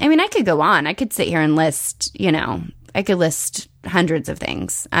 I could go on. I could sit here and list, I could list hundreds of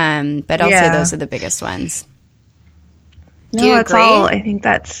things. But I'll say those are the biggest ones. No, it's all. I think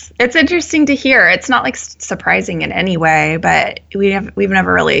it's interesting to hear. It's not like surprising in any way, but we've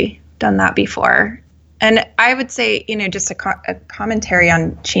never really done that before. And I would say, just a commentary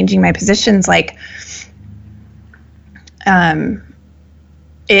on changing my positions. Like,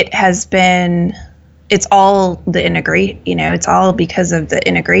 it's all the integrate. It's all because of the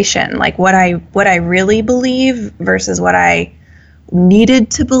integration. Like what I really believe versus what I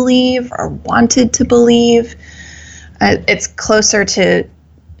needed to believe or wanted to believe. It's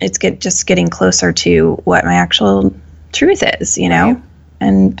just getting closer to what my actual truth is, right.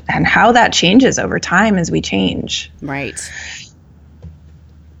 and how that changes over time as we change. Right.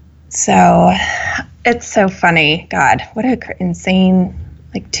 So it's so funny. God, what an insane,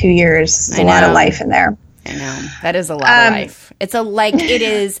 2 years. There's a lot of life in there. I know. That is a lot of life.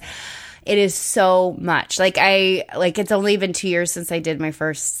 It is so much. It's only been 2 years since I did my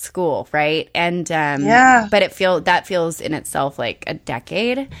first school, right? And but that feels in itself like a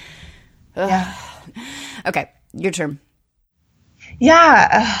decade. Ugh. Yeah. Okay, your turn.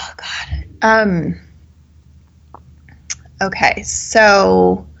 Yeah. Oh God. Okay,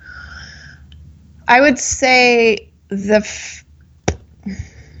 so I would say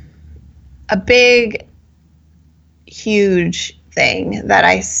a big, huge thing that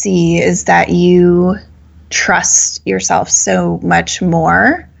I see is that you trust yourself so much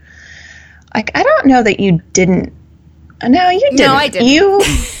more. Like, I don't know that you didn't. No, you didn't. No, I didn't. You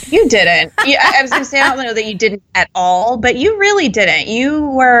didn't. I was going to say, I don't know that you didn't at all, but you really didn't.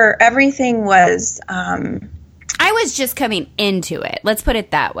 Everything was... I was just coming into it. Let's put it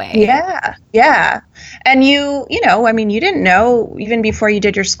that way. Yeah, yeah. And you didn't know even before you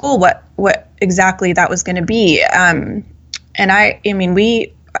did your school what exactly that was going to be. And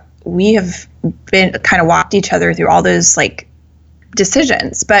we have been kind of walked each other through all those like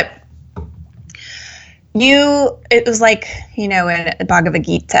decisions, but it was like, in Bhagavad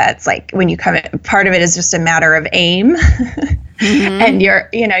Gita, it's like when you come in, part of it is just a matter of aim. Mm-hmm. And your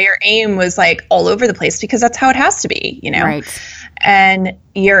aim was like all over the place because that's how it has to be, Right. And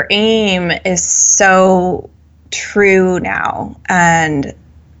your aim is so true now. And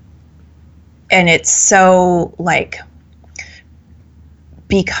it's so like,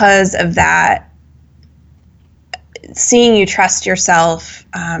 because of that, seeing you trust yourself,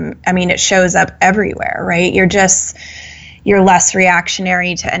 it shows up everywhere, right? You're less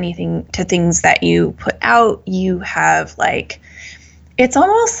reactionary to things that you put out. You have like, it's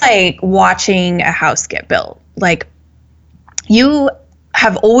almost like watching a house get built. Like, you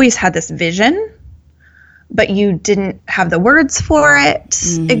have always had this vision, but you didn't have the words for it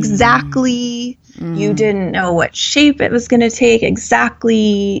exactly. You didn't know what shape it was going to take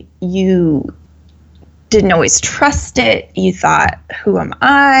exactly. You didn't always trust it. You thought, who am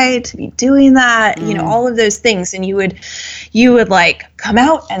I to be doing that? All of those things. And you would like come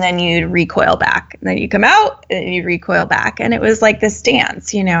out and then you'd recoil back. And then you come out and you'd recoil back. And it was like this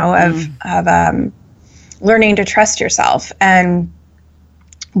dance, of learning to trust yourself. And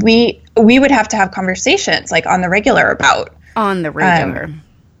we would have to have conversations like on the regular about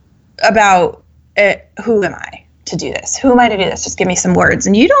who am I to do this? Who am I to do this? Just give me some words.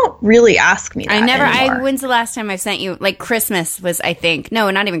 And you don't really ask me that anymore. When's the last time I've sent you, like Christmas was, I think,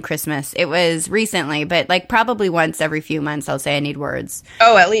 no, not even Christmas. It was recently, but like probably once every few months I'll say I need words.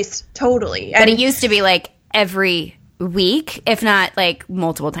 Oh, at least. Totally. But it used to be like every week, if not like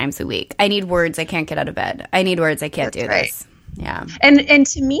multiple times a week. I need words. I can't get out of bed. I need words. I can't do this. Yeah. And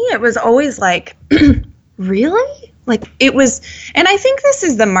to me, it was always like, really? Like it was, and I think this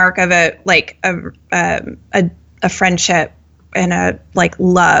is the mark of a friendship and a like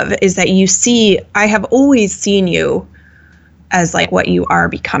love, is that I have always seen you as like what you are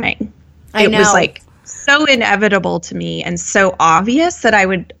becoming. It was like so inevitable to me and so obvious that I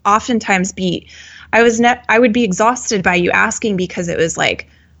would oftentimes I would be exhausted by you asking, because it was like,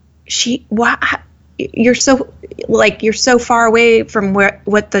 you're so far away from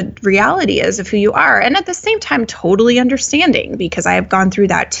what the reality is of who you are. And at the same time, totally understanding, because I have gone through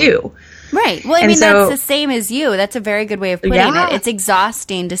that too. Right. Well, that's the same as you. That's a very good way of putting it. It's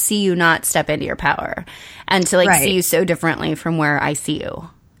exhausting to see you not step into your power and to see you so differently from where I see you.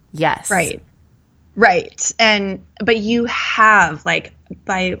 Yes. Right. Right. But you have like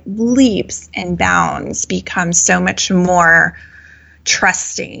by leaps and bounds become so much more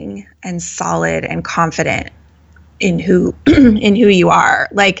trusting and solid and confident in who you are.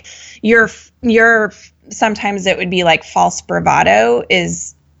 Like your sometimes it would be like false bravado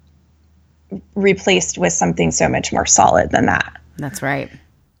is replaced with something so much more solid than that. That's right.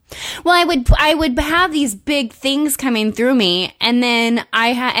 Well, I would have these big things coming through me, and then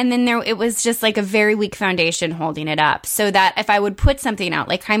it was just like a very weak foundation holding it up. So that if I would put something out,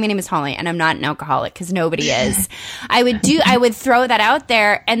 like, "Hi, my name is Holly, and I'm not an alcoholic," because nobody is. I would throw that out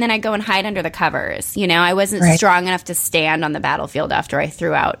there, and then I go and hide under the covers. I wasn't strong enough to stand on the battlefield after I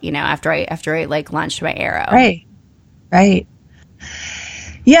threw out. After I like launched my arrow. Right. Right.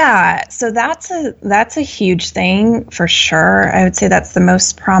 Yeah, so that's a huge thing for sure. I would say that's the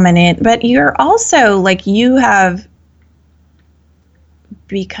most prominent. But you're also like I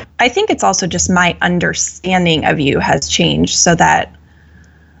think it's also just my understanding of you has changed, so that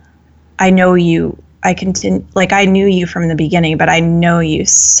I know you. I knew you from the beginning, but I know you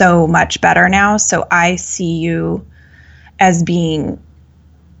so much better now. So I see you as being.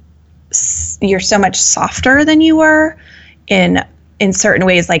 You're so much softer than you were in certain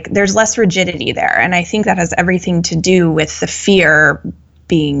ways. Like there's less rigidity there. And I think that has everything to do with the fear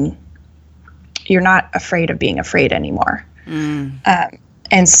you're not afraid of being afraid anymore. And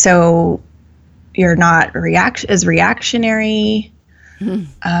so you're not as reactionary.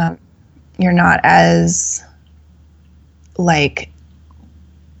 You're not as like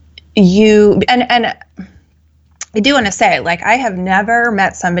you, and I do want to say, like, I have never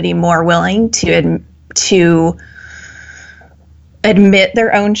met somebody more willing to admit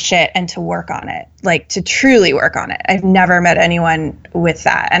their own shit and to work on it, like to truly work on it. I've never met anyone with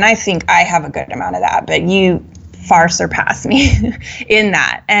that. And I think I have a good amount of that, but you far surpass me in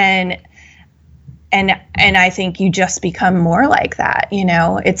that. And I think you just become more like that. You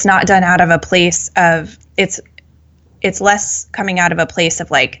know, it's not done out of a place of, it's less coming out of a place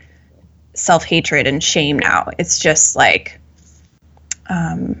of like self-hatred and shame now. It's just like,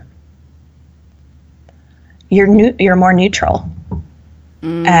 you're more neutral.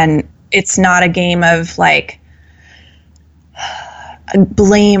 And it's not a game of like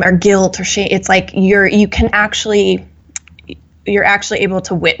blame or guilt or shame. It's like you're actually able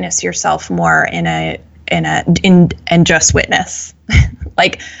to witness yourself more and just witness.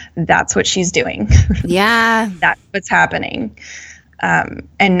 Like that's what she's doing. Yeah. That's what's happening. And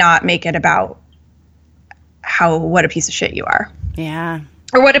not make it about what a piece of shit you are. Yeah.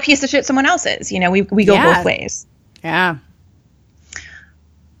 Or what a piece of shit someone else is. You know, we go both ways. Yeah.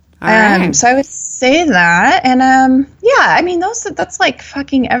 All right. So I would say that. And yeah, I mean, that's like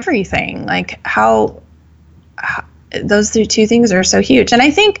fucking everything. Like how those two things are so huge. And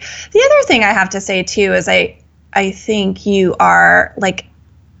I think the other thing I have to say too is I think you are like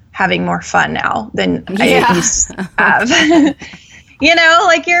having more fun now than I used to have. You know,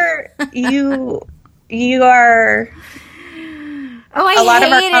 like you are. Oh,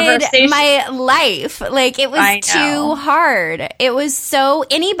 I hated my life. Like, it was too hard. It was so,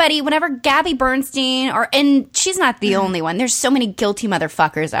 whenever Gabby Bernstein, and she's not the only one. There's so many guilty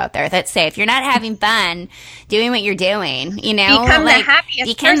motherfuckers out there that say, if you're not having fun doing what you're doing, you know? Become the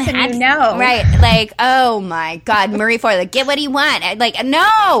happiest person you know. Right. Like, oh my God, Marie Forleo, get what he want. Like,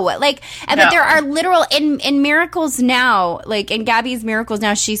 no. Like, but there are literal, in Miracles Now, like, in Gabby's Miracles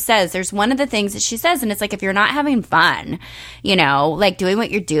Now, she says, there's one of the things that she says, and it's like, if you're not having fun, you know, like doing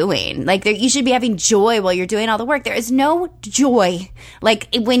what you're doing, like you should be having joy while you're doing all the work. There is no joy like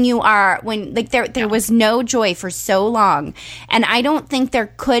there was no joy for so long, and I don't think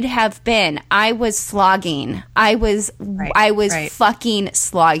there could have been. I was slogging. I was fucking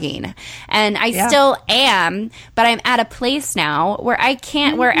slogging, and I still am, but I'm at a place now where I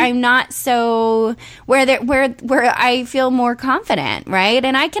can't, where I'm not so, where I feel more confident, right?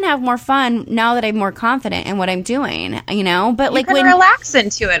 And I can have more fun now that I'm more confident in what I'm doing, you know? But like, when relax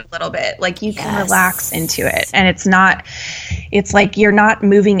into it a little bit, like you can relax into it, and it's like you're not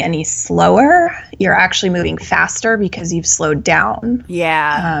moving any slower, you're actually moving faster because you've slowed down.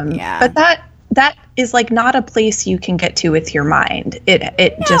 But that is like not a place you can get to with your mind.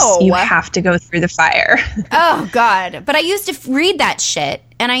 You have to go through the fire. Oh God. But I used to read that shit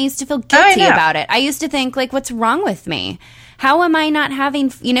and I used to feel guilty about it. I used to think like, what's wrong with me? How am I not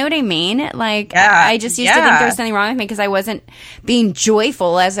having, you know what I mean? Like, I just used to think there was something wrong with me because I wasn't being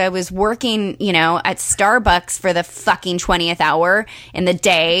joyful as I was working, you know, at Starbucks for the fucking 20th hour in the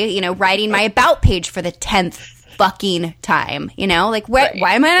day, you know, writing my about page for the 10th fucking time, you know? Like, why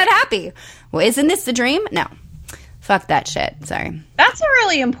am I not happy? Well, isn't this the dream? No. Fuck that shit. Sorry. That's a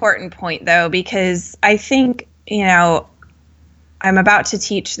really important point, though, because I think, you know, I'm about to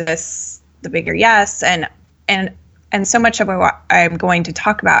teach this, The Bigger Yes, and so much of what I'm going to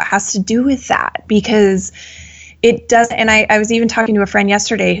talk about has to do with that, because it does. And I was even talking to a friend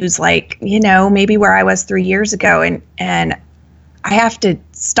yesterday who's like, you know, maybe where I was 3 years ago, and I have to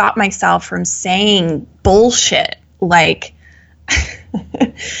stop myself from saying bullshit like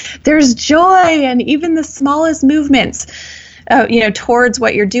there's joy and even the smallest movements, you know, towards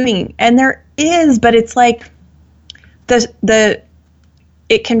what you're doing. And there is, but it's like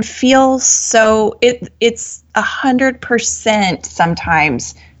it can feel so, it's 100%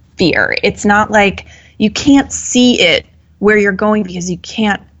 sometimes fear. It's not like you can't see it where you're going because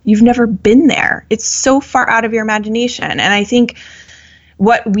you've never been there. It's so far out of your imagination. And I think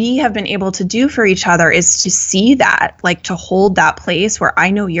what we have been able to do for each other is to see that, like to hold that place where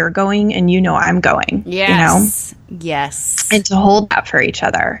I know you're going and you know I'm going. Yes. You know? Yes. And to hold that for each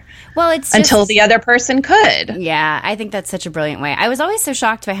other. Well, it's until the other person could. Yeah, I think that's such a brilliant way. I was always so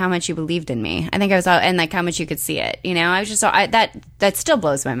shocked by how much you believed in me. I think I was, and like how much you could see it. You know, I was just that still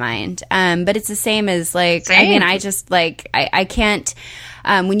blows my mind. But it's the same as like, I mean, I just like I can't.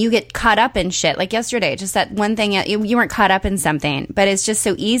 When you get caught up in shit, like yesterday, just that one thing, you weren't caught up in something, but it's just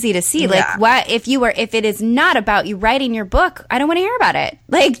so easy to see. Like, what if it is not about you writing your book? I don't want to hear about it.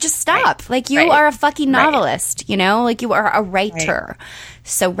 Like, just stop. Like, you are a fucking novelist, you know? Like, you are a writer.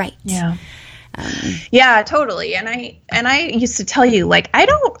 So right. Yeah. Yeah, totally. And I used to tell you, like,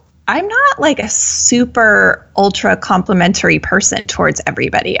 I'm not like a super ultra complimentary person towards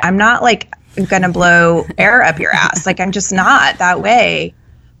everybody. I'm not like gonna blow air up your ass. Like, I'm just not that way.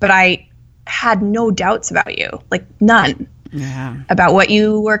 But I had no doubts about you, like none. about what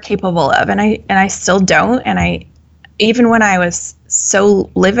you were capable of. And I still don't. And even when I was so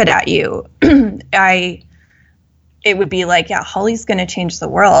livid at you, it would be like, yeah, Holly's going to change the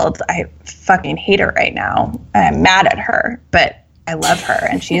world. I fucking hate her right now. I'm mad at her, but I love her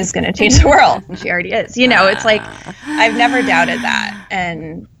and she is going to change the world. And she already is. It's like, I've never doubted that.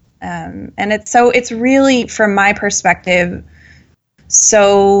 And it's really, from my perspective,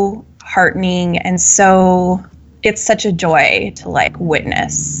 so heartening and it's such a joy to like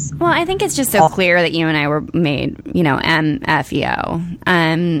witness. Well, I think it's just so clear that you and I were made, MFEO.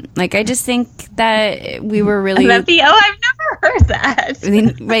 Like, I just think that we were really MFEO. I've never heard that. I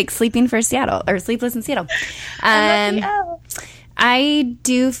mean, like sleeping for Seattle or sleepless in Seattle. MFEO. I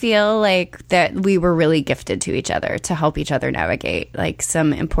do feel like that we were really gifted to each other to help each other navigate like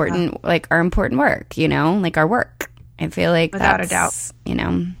some important, like our important work, like our work. I feel like without a doubt,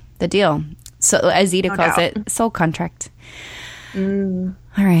 the deal. So as Ida calls it, soul contract. All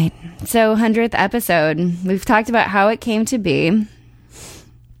right. So 100th episode. We've talked about how it came to be.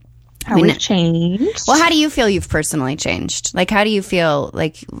 How we've changed. Well, how do you feel you've personally changed? Like, how do you feel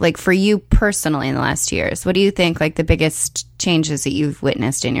like for you personally in the last 2 years? What do you think like the biggest changes that you've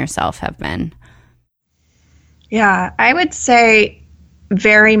witnessed in yourself have been? Yeah, I would say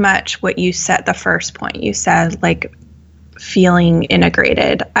very much what you said, the first point you said, like feeling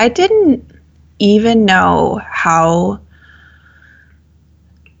integrated. I didn't even know how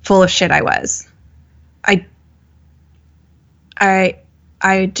full of shit I was.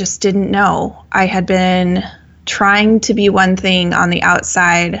 I just didn't know. I had been trying to be one thing on the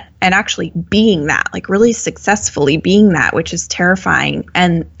outside and actually being that, like really successfully being that, which is terrifying,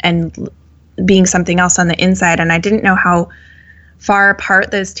 and being something else on the inside. And I didn't know how far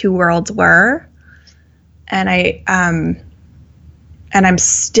apart those two worlds were. And I'm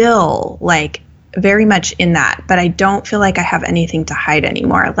still like very much in that, but I don't feel like I have anything to hide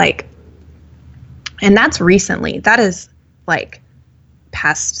anymore. Like, and that's recently, that is like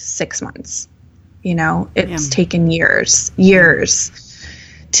past 6 months, it's taken years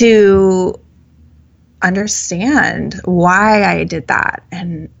to understand why I did that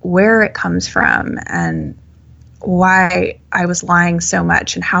and where it comes from and why I was lying so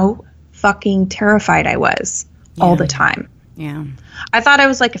much and how fucking terrified I was all the time. Yeah. I thought I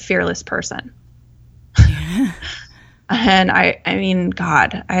was like a fearless person. Yeah. And I mean,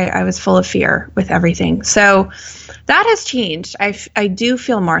 God, I was full of fear with everything. So that has changed. I do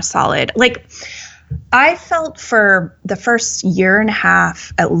feel more solid. Like, I felt for the first year and a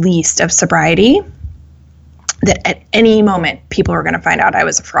half, at least, of sobriety, that at any moment people were going to find out I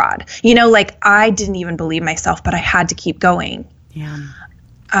was a fraud. Like, I didn't even believe myself, but I had to keep going. Yeah.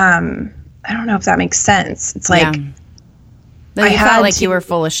 I don't know if that makes sense. It's like, you felt like you were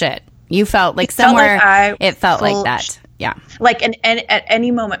full of shit. You felt like somewhere it felt like that. Yeah. Like, and at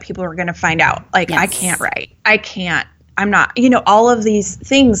any moment people were going to find out, like, yes. I can't write. I'm not, all of these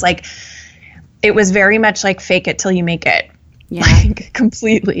things, like, it was very much like fake it till you make it. Yeah. Like,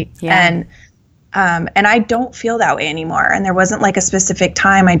 completely. Yeah. And I don't feel that way anymore. And there wasn't like a specific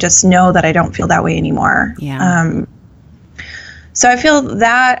time. I just know that I don't feel that way anymore. Yeah. So I feel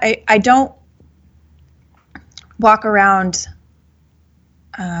that I don't walk around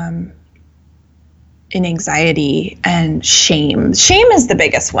in anxiety and shame. Shame is the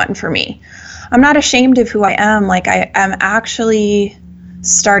biggest one for me. I'm not ashamed of who I am. Like, I am actually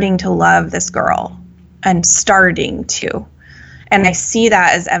starting to love this girl and and I see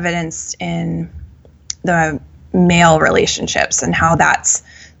that as evidenced in the male relationships and how that's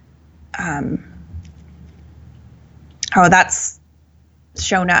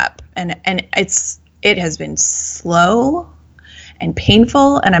shown up, and it has been slow and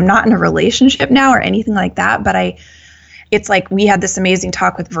painful, and I'm not in a relationship now or anything like that, but it's like we had this amazing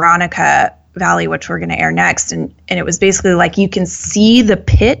talk with Veronica Valley, which we're going to air next, and it was basically like you can see the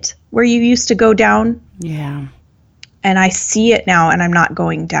pit where you used to go down. Yeah. And I see it now, and I'm not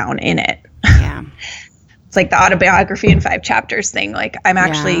going down in it. Yeah. It's like the autobiography in 5 chapters thing. Like, I'm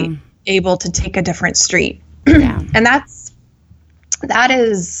actually able to take a different street. Yeah. And that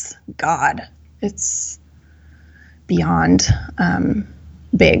is God. It's beyond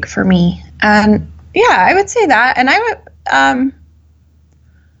big for me. And yeah, I would say that. And I would,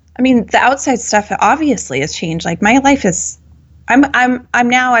 I mean, the outside stuff obviously has changed. Like, my life is, I'm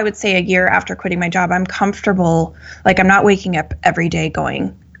now, I would say, a year after quitting my job, I'm comfortable. Like, I'm not waking up every day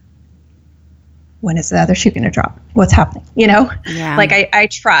going, when is the other shoe going to drop? What's happening? Yeah. Like, I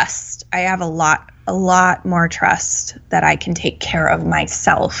trust. I have a lot more trust that I can take care of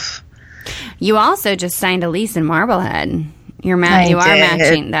myself. You also just signed a lease in Marblehead. You are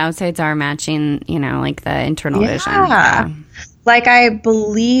matching. The outsides are matching, like the internal vision. Yeah. Like, I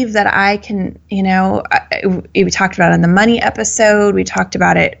believe that I can, we talked about it in the money episode. We talked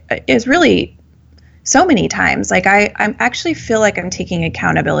about it. It's really so many times. Like, I actually feel like I'm taking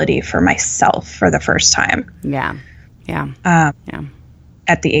accountability for myself for the first time. Yeah. Yeah.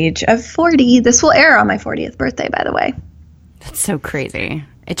 At the age of 40. This will air on my 40th birthday, by the way. That's so crazy.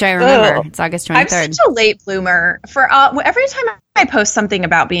 I remember. It's August 23rd. I'm such a late bloomer. For every time I post something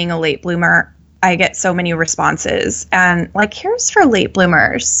about being a late bloomer, I get so many responses. And, like, here's for late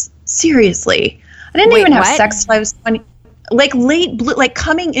bloomers. Seriously. I didn't even have sex till I was 20. Like, like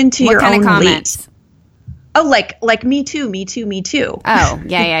coming into your own late. Oh, like me too. Oh,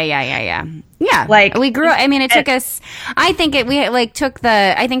 yeah. Yeah. Like, we grew, it took us, I think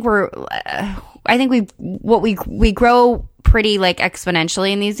we grow pretty, like,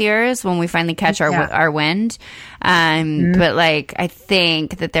 exponentially in these years when we finally catch our wind. But, like, I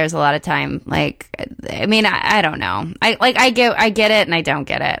think that there's a lot of time, like, I don't know. I get it and I don't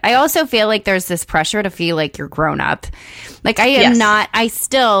get it. I also feel like there's this pressure to feel like you're grown up. Like, I am not, I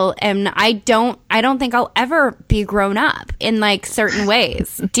still am, I don't think I'll ever be grown up in, like, certain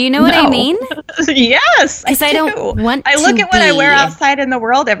ways. Do you know what I mean? Yes. Because I don't want I look at what I wear outside in the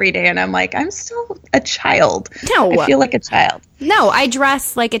world every day and I'm like, I'm still a child. No. I feel like a child. No, I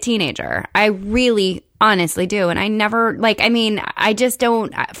dress like a teenager. I really honestly do. And I never, like, I just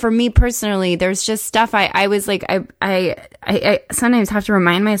don't, for me personally, there's just stuff I was like, I sometimes have to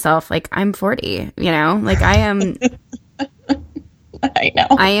remind myself, like, I'm 40, like I am. I know.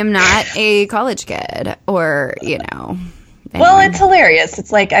 I am not a college kid or, Well, it's hilarious.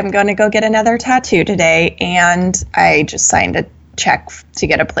 It's like, I'm going to go get another tattoo today. And I just signed a check to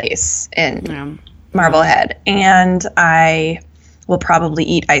get a place in Marblehead. And I will probably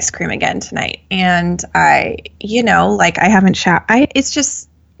eat ice cream again tonight. And I haven't showered. It's just,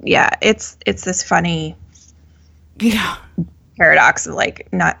 it's this funny paradox of, like,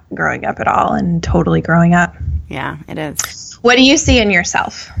 not growing up at all and totally growing up. Yeah, it is. What do you see in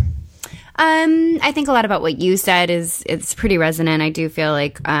yourself? I think a lot about what you said it's pretty resonant. I do feel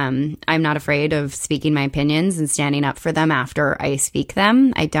like I'm not afraid of speaking my opinions and standing up for them after I speak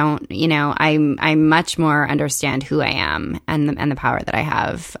them. I don't, I much more understand who I am and the power that I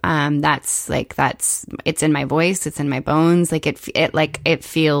have. It's in my voice, it's in my bones. Like it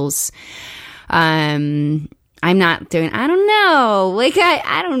feels. I'm not doing, I don't know. Like,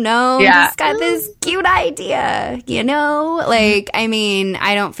 I don't know. Yeah. Just got this cute idea, Like,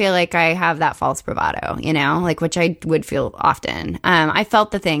 I don't feel like I have that false bravado, like, which I would feel often. I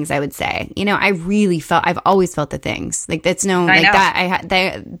felt the things, I would say. I've always felt the things. Like, that's no, like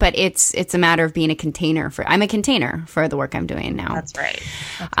that. But it's a matter of being I'm a container for the work I'm doing now. That's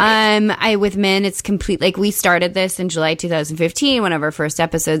right. With men, it's complete, like, we started this in July 2015. One of our first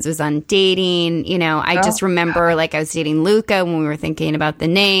episodes was on dating. I just remember, like, I was dating Luca when we were thinking about the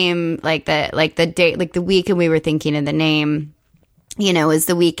name, like the date, like the weekend we were thinking of the name, was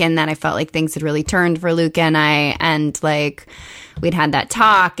the weekend that I felt like things had really turned for Luca and I, and, like, we'd had that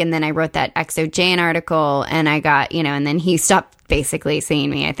talk, and then I wrote that XO Jane article, and I got, and then he stopped basically seeing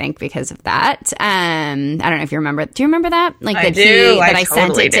me, I think, because of that. I don't know if you remember. Do you remember that? Like, I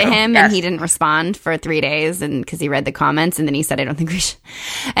sent it to him, and he didn't respond for 3 days, and because he read the comments, and then he said, I don't think we should.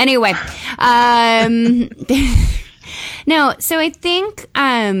 Anyway, no, so I think,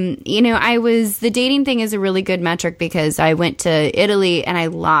 the dating thing is a really good metric because I went to Italy and I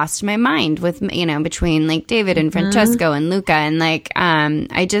lost my mind with, between, like, David and Francesco and Luca, and, like,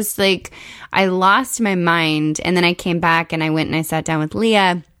 I just, like, I lost my mind, and then I came back and I went and I sat down with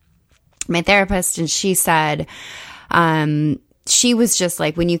Leah, my therapist, and she said, she was just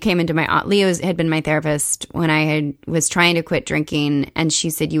like, when you came into Leah had been my therapist when I was trying to quit drinking, and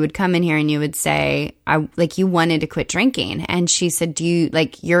she said, you would come in here and you would say, you wanted to quit drinking. And she said, do you,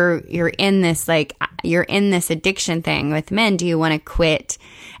 like, you're in this addiction thing with men. Do you want to quit?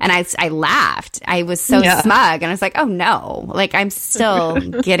 And I laughed. I was so smug, and I was like, oh no, like, I'm still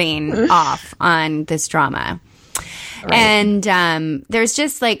getting off on this drama. Right. And, there's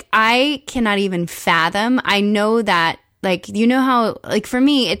just, like, I cannot even fathom. I know that, like, how, like, for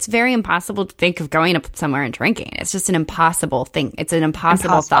me, it's very impossible to think of going up somewhere and drinking. It's just an impossible thing. It's an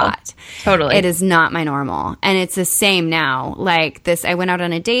impossible thought. Totally. It is not my normal. And it's the same now. Like, I went out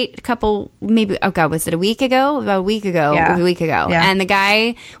on a date was it a week ago? About a week ago. Yeah. A week ago. Yeah. And the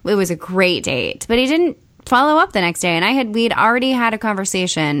guy, it was a great date, but he didn't follow up the next day, and we'd already had a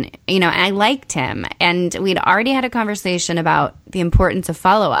conversation, and I liked him, and we'd already had a conversation about the importance of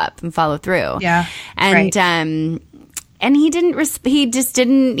follow up and follow through. Yeah. And, and he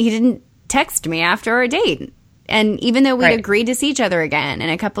didn't text me after our date. even though we'd agreed to see each other again in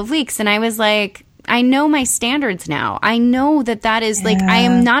a couple of weeks, and I was like, I know my standards now. I know that is like, I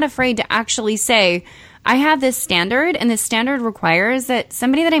am not afraid to actually say, I have this standard, and this standard requires that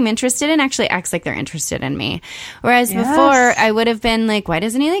somebody that I'm interested in actually acts like they're interested in me. Whereas before, I would have been like, why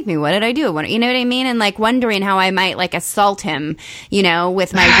doesn't he like me? What did I do? You know what I mean? And like wondering how I might like assault him, you know,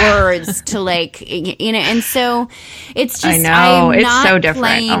 with my words to like, you know, and so it's just, I know, it's so different.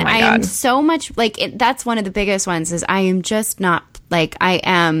 Plain, oh my God. I am so much like, that's one of the biggest ones is I am just not like, I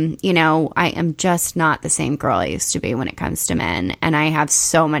am just not the same girl I used to be when it comes to men. And I have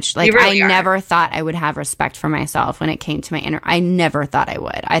so much, like, I never thought I would have respect for myself when it came to my inner. I never thought I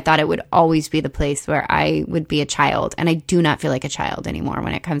would. I thought it would always be the place where I would be a child. And I do not feel like a child anymore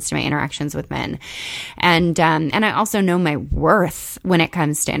when it comes to my interactions with men. And I also know my worth when it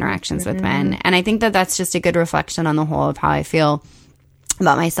comes to interactions with men. And I think that that's just a good reflection on the whole of how I feel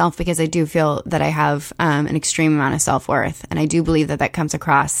about myself, because I do feel that I have an extreme amount of self-worth, and I do believe that comes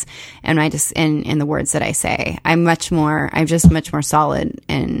across in the words that I say. I'm just much more solid,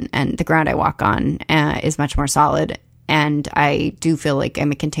 and the ground I walk on is much more solid, and I do feel like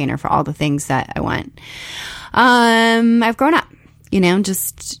I'm a container for all the things that I want. I've grown up, you know,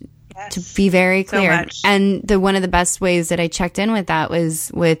 just to be very clear. So and one of the best ways that I checked in with that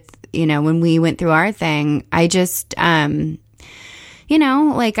was with, you know, when we went through our thing, I just you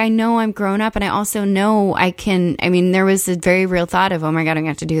know, like, I know I'm grown up, and I also know there was a very real thought of, oh my God, I'm going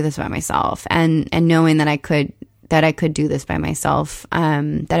to have to do this by myself. And knowing that I could do this by myself,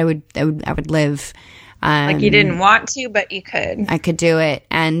 that I would live. Like you didn't want to, but you could. I could do it.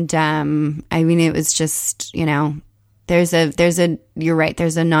 And, it was just, you know, you're right.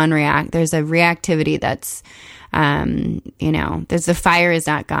 There's a reactivity that's, you know, the fire is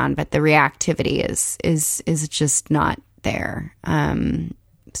not gone, but the reactivity is just not there.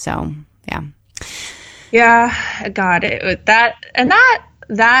 So yeah, God, that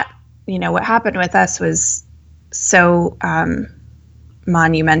you know, what happened with us was so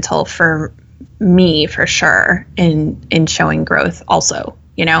monumental for me, for sure, in showing growth also,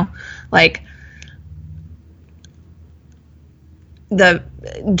 you know, like the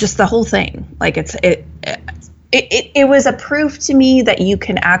whole thing, like it was a proof to me that you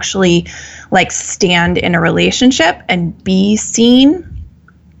can actually like stand in a relationship and be seen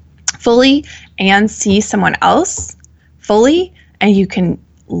fully and see someone else fully, and you can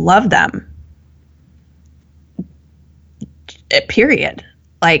love them, period.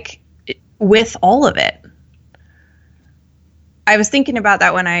 Like, with all of it. I was thinking about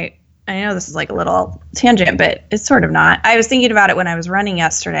that when I know this is like a little tangent, but it's sort of not. I was thinking about it when I was running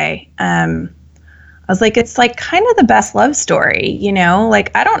yesterday. I was like, it's like kind of the best love story, you know,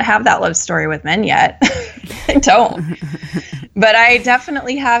 like I don't have that love story with men yet. I don't, but I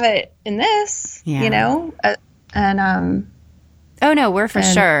definitely have it in this, you know, oh no, we're for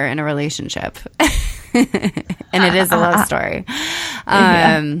sure in a relationship and it is a love story.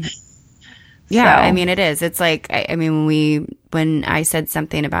 Yeah, so. I mean, it is. It's like, I mean, when I said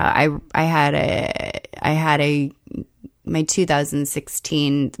something about, I had my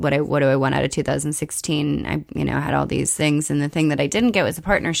 2016, what do I want out of 2016? I, you know, had all these things, and the thing that I didn't get was a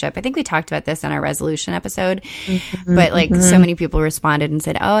partnership. I think we talked about this on our resolution episode, but like so many people responded and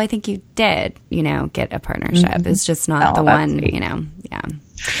said, oh, I think you did, you know, get a partnership. It's just not the one, sweet. You know. Yeah.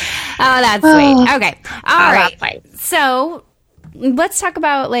 Oh, that's sweet. Okay. All right. So let's talk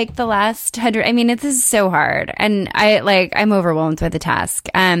about like the last 100. I mean, this is so hard, and I'm overwhelmed with the task.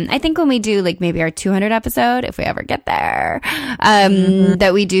 I think when we do like maybe our 200 episode, if we ever get there,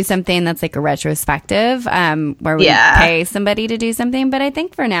 that we do something that's like a retrospective, where we pay somebody to do something. But I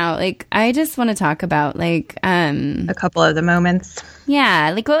think for now, like, I just want to talk about like a couple of the moments.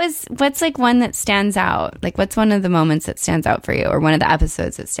 Yeah, like what's like one that stands out? Like, what's one of the moments that stands out for you, or one of the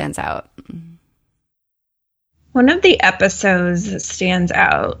episodes that stands out? One of the episodes that stands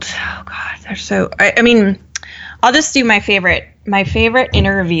out, oh God, they're so, I mean, I'll just do my favorite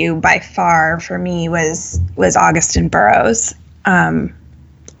interview by far for me was Augusten Burroughs,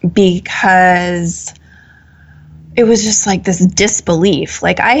 because it was just like this disbelief.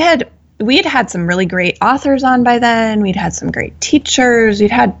 Like we had had some really great authors on by then. We'd had some great teachers.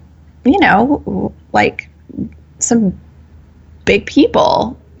 We'd had, you know, like some big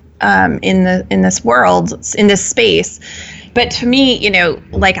people in this world, in this space. But to me, you know,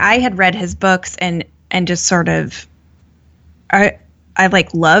 like I had read his books and just sort of, I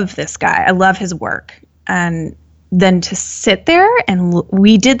like love this guy. I love his work. And then to sit there and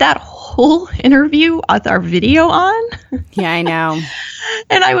we did that whole interview with our video on. Yeah, I know.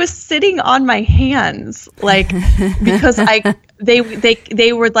 And I was sitting on my hands, like, because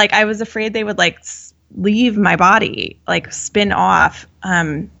they were like, I was afraid they would like leave my body, like spin off.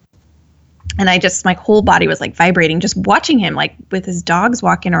 And I just, my whole body was like vibrating, just watching him, like with his dogs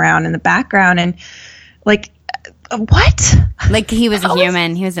walking around in the background, and like, what? Like he was a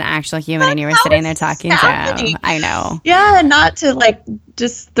human. He was an actual human, and you were sitting there talking to him. I know. Yeah, not to like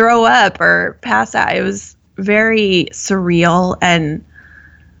just throw up or pass out. It was very surreal, and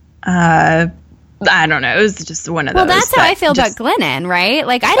I don't know. It was just one of those. Well, that's how I feel about Glennon, right?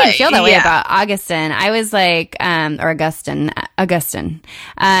 Like, I didn't feel that way about Augustin. I was like, or Augustin.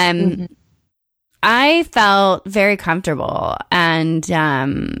 I felt very comfortable, and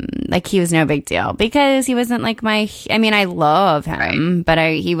like he was no big deal because he wasn't like I mean, I love him, but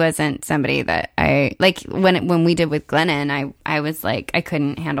he wasn't somebody that I like when we did with Glennon. I was like, I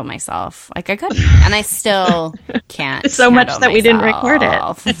couldn't handle myself. Like I couldn't, and I still can't. So much that we didn't record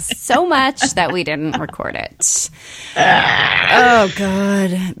it. So much that we didn't record it. Oh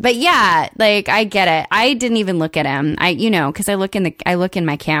God. But yeah, like I get it. I didn't even look at him. Because I look in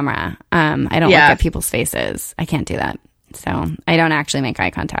my camera. I don't look at people's faces. I can't do that. So I don't actually make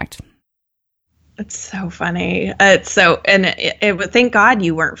eye contact. It's so funny. It would, thank God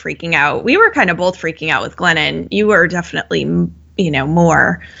you weren't freaking out. We were kind of both freaking out with Glennon. You were definitely,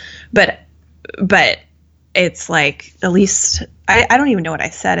 more, but it's like, at least I don't even know what I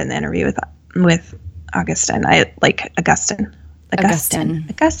said in the interview with Augustin. Augustin.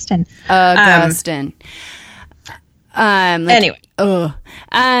 Anyway.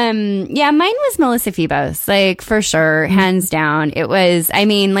 Yeah, mine was Melissa Febos, like for sure, hands down. It was, I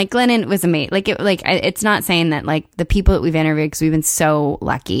mean, like Glennon was amazing. It's not saying that like the people that we've interviewed, because we've been so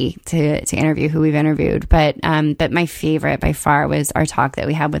lucky to interview who we've interviewed, but my favorite by far was our talk that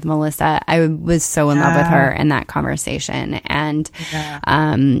we had with Melissa. I was so in love with her in that conversation, and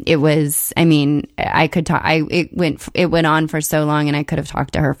it was, I mean, I could talk. It went on for so long, and I could have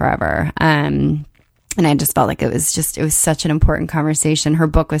talked to her forever. And I just felt like it was such an important conversation. Her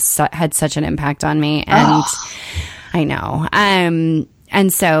book had such an impact on me, and I know. And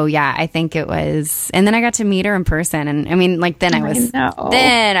so, yeah, I think it was, and then I got to meet her in person, and I mean, like, then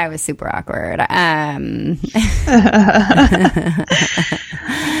I was super awkward.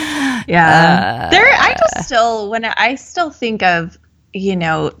 Yeah. I still think of,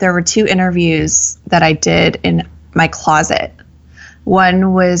 there were 2 interviews that I did in my closet.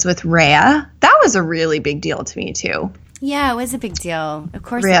 One was with Rhea. That was a really big deal to me too. Yeah, it was a big deal. Of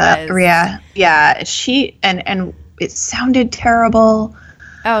course Rhea, it was. Rhea. Yeah. She and it sounded terrible.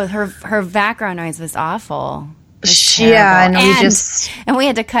 Oh, her background noise was awful. Yeah, and we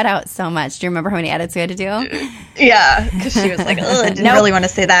had to cut out so much. Do you remember how many edits we had to do? Yeah, because she was like, "Oh, I didn't really want to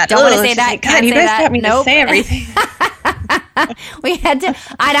say that. Don't want to say that. Like, God, you guys got me to say everything." We had to, and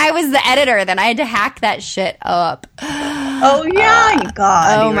I was the editor. Then I had to hack that shit up. Oh yeah,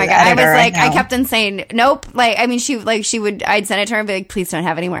 God. Oh my God. I was like, I kept on saying, nope. Like, I mean, she would, I'd send it to her and be like, please don't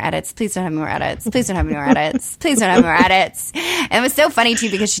have any more edits. Please don't have any more edits. Please don't have any more edits. Please don't have any more edits. And it was so funny too,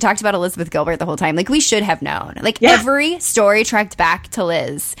 because she talked about Elizabeth Gilbert the whole time. Like, we should have known. Like, every story tracked back to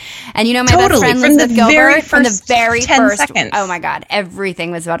Liz. And my best friend Elizabeth Gilbert, from the very first 10 seconds. Oh my God. Everything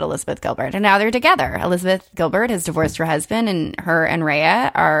was about Elizabeth Gilbert. And now they're together. Elizabeth Gilbert has divorced her husband, and her and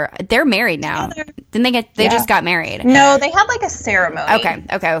Rhea they're married now. Didn't they just got married? No, they had like a ceremony. Okay.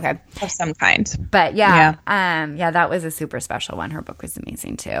 Of some kind. But yeah, that was a super special one. Her book was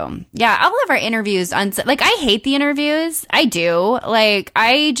amazing too. Yeah, all of our interviews I hate the interviews. I do. Like,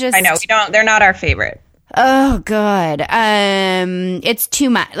 I know they're not our favorite. Oh, good. It's too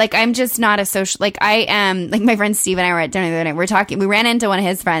much. Like, I'm just not a social, like, I am, like, my friend Steve and I were at dinner the other night. We ran into one of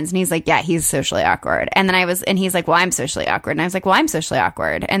his friends, and he's like, yeah, he's socially awkward. And then and he's like, well, I'm socially awkward. And I was like, well, I'm socially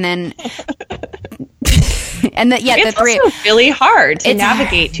awkward. And then, it's also really hard to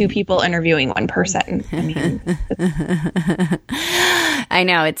navigate 2 people interviewing one person. I mean, I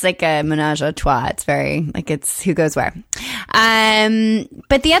know, it's like a menage a trois. It's very like, it's who goes where.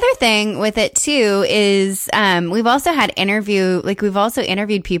 But the other thing with it too is we've also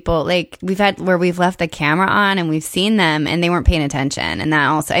interviewed people, like we've had where we've left the camera on and we've seen them and they weren't paying attention, and that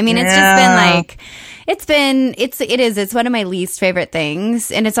also, I mean, it's just been like, it's one of my least favorite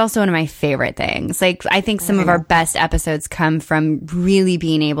things, and it's also one of my favorite things. Like, I think some of our best episodes come from really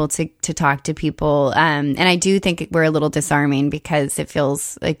being able to talk to people, and I do think we're a little disarming because it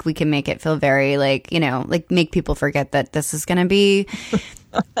feels like we can make it feel very like, like make people forget that this is going to be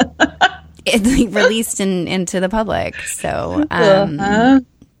released into the public. So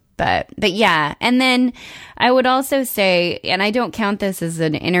But yeah, and then I would also say, and I don't count this as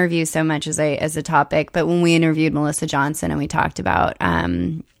an interview so much as a topic, but when we interviewed Melissa Johnson and we talked about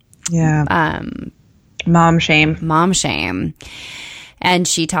mom shame, And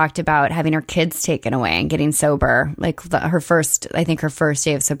she talked about having her kids taken away and getting sober. Like her first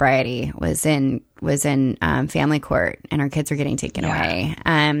day of sobriety was in family court, and her kids were getting taken away.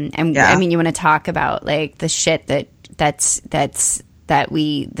 I mean, you want to talk about like the shit the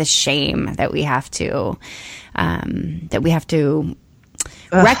shame that we have to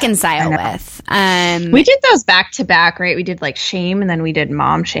reconcile with. We did those back to back, right? We did like shame, and then we did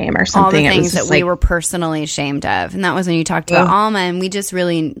mom shame or something. All the things that we were personally ashamed of, and that was when you talked about Alma. And we just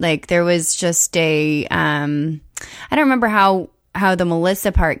really like there was just a I don't remember how the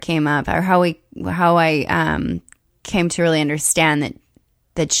Melissa part came up, or how I came to really understand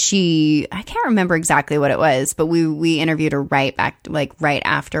that she, I can't remember exactly what it was, but we interviewed her right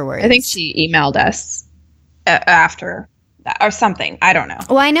afterwards. I think she emailed us after that or something. I don't know.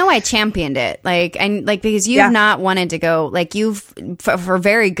 Well, I know I championed it, because you've not wanted to go, like you've for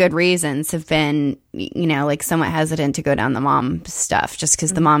very good reasons have been, like somewhat hesitant to go down the mom stuff, just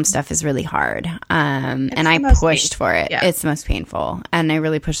because the mom stuff is really hard. And I pushed for it. Yeah. It's the most painful, and I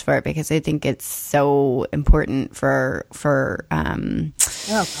really pushed for it because I think it's so important for.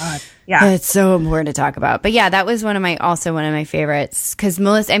 Oh God. Yeah. It's so important to talk about. But yeah, that was one of my favorites, because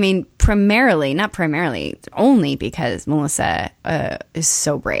Melissa, I mean, only because Melissa is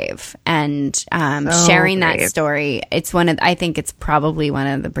so brave, and sharing that story. I think it's probably one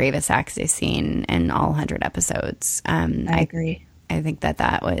of the bravest acts I've seen in all 100 episodes. I agree. I think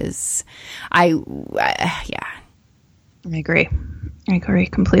that was, yeah. I agree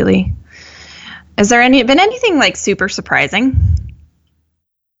completely. Has there been anything like super surprising?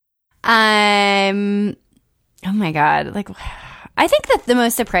 Oh my God. Like, I think that the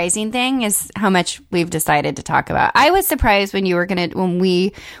most surprising thing is how much we've decided to talk about. I was surprised when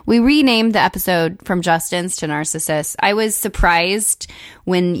we renamed the episode from Justin's to Narcissists. I was surprised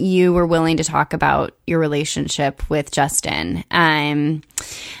when you were willing to talk about your relationship with Justin.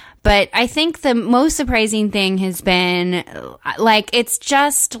 But I think the most surprising thing has been, like, it's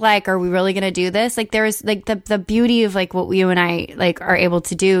just like, are we really going to do this? Like, there's like the beauty of like what you and I like are able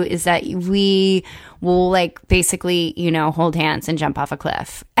to do is that we will like basically, hold hands and jump off a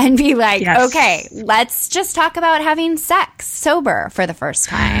cliff and be like, okay, let's just talk about having sex sober for the first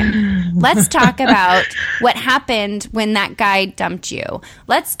time. Let's talk about what happened when that guy dumped you.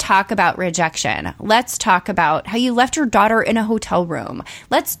 Let's talk about rejection. Let's talk about how you left your daughter in a hotel room.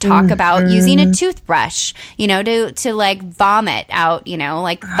 Let's talk about using a toothbrush, to like vomit out,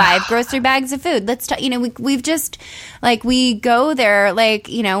 like 5 grocery bags of food. Let's talk, we've just like, we go there, like,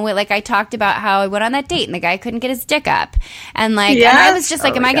 like I talked about how I went on that date and the guy couldn't get his dick up. And like, and I was just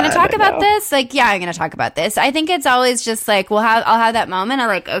like, am I going to talk about this? Like, yeah, I'm going to talk about this. I think it's always just like, I'll have that moment. I'm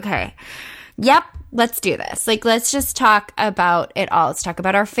like, okay, yep, let's do this. Like, let's just talk about it all. Let's talk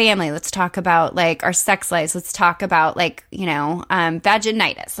about our family. Let's talk about like our sex lives. Let's talk about like,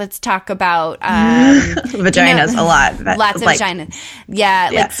 vaginitis. Let's talk about vaginas a lot. Lots of vaginas. Yeah.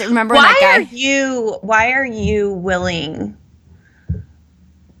 Let's remember why that guy. Why are you willing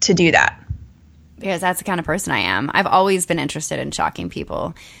to do that? Because that's the kind of person I am. I've always been interested in shocking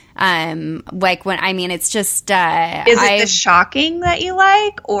people. Like when, I mean, it's just, is it the shocking that you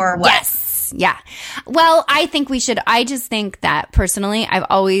like or what? Yes. Yeah. Well, I just think that personally, I've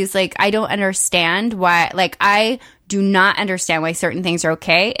always like, I don't understand why, like I do not understand why certain things are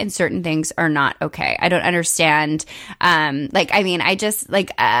okay and certain things are not okay. I don't understand. I just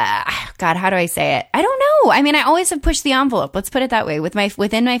like, God, how do I say it? I don't know. I mean, I always have pushed the envelope. Let's put it that way.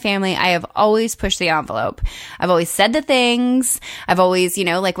 Within my family, I have always pushed the envelope. I've always said the things. I've always,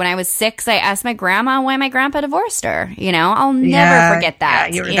 like when I was 6, I asked my grandma why my grandpa divorced her. I'll never forget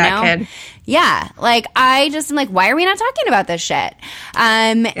that. Yeah, you were that kid. Yeah. Like, I just am like, why are we not talking about this shit?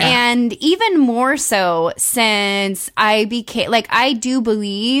 And even more so since I became, like, I do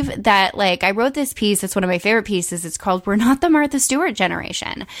believe that, like, I wrote this piece. It's one of my favorite pieces. It's called, We're Not the Martha Stewart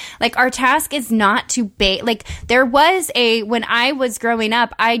Generation. Like, our task is not to like, there was when I was growing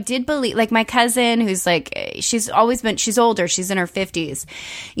up, I did believe, like, my cousin who's like, she's older. She's in her 50s.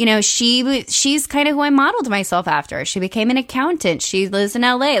 She's kind of who I modeled myself after. She became an accountant. She lives in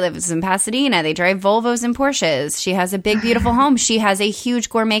LA, lives in Pasadena. They drive Volvos and Porsches. She has a big, beautiful home. She has a huge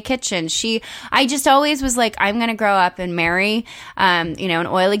gourmet kitchen. I just always was like, I'm going to grow up and marry, an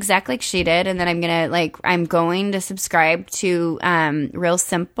oil exec like she did. And then I'm going to subscribe to, Real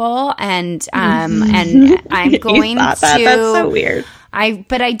Simple and I'm going to. That's so weird.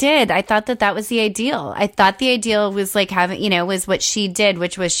 But I did. I thought that was the ideal. I thought the ideal was like having, was what she did,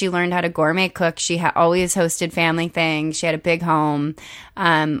 which was she learned how to gourmet cook. She always hosted family things. She had a big home.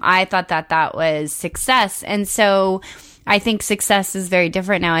 I thought that was success. And so I think success is very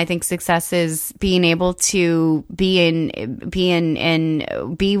different now. I think success is being able to be in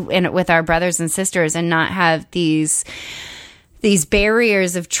with our brothers and sisters and not have these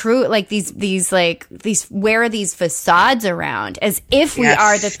barriers of truth, like these wear these facades around as if we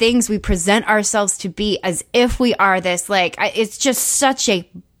are the things we present ourselves to be, as if we are this, like, it's just such a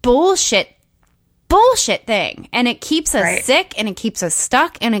bullshit thing, and it keeps us sick, and it keeps us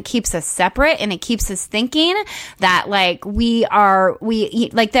stuck, and it keeps us separate, and it keeps us thinking that like we are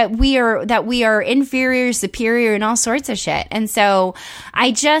inferior, superior, and all sorts of shit. And so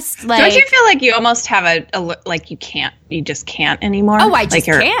I just like, don't you feel like you almost have you just can't anymore? Oh, I just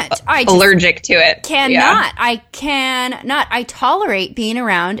can't. I just allergic to it. Cannot. I cannot. I tolerate being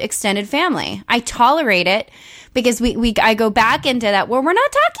around extended family. I tolerate it. Because I go back into that where we're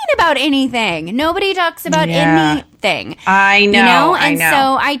not talking about anything. Nobody talks about anything. I know. And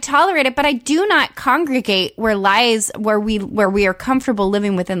so I tolerate it, but I do not congregate where we are comfortable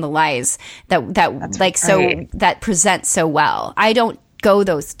living within the lies that present so well. I don't go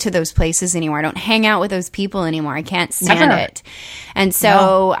to those places anymore. I don't hang out with those people anymore. I can't stand it. And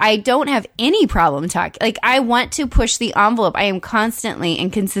so I don't have any problem talking. Like, I want to push the envelope. I am constantly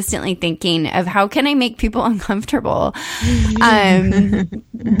and consistently thinking of how can I make people uncomfortable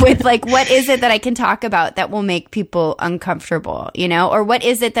with like, what is it that I can talk about that will make people uncomfortable, or what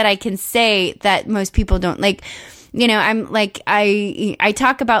is it that I can say that most people don't like. I'm like, I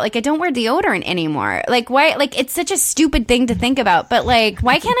talk about, like, I don't wear deodorant anymore. Like, why? Like, it's such a stupid thing to think about, but like,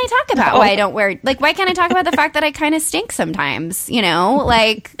 why can't I talk about why I don't wear, like, why can't I talk about the fact that I kind of stink sometimes,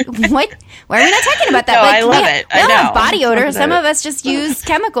 like, what? Why are we not talking about that? No, like, I love it. We all I know. have body odor. Some of us just use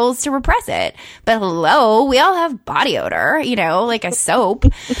chemicals to repress it. But hello, we all have body odor, like a soap.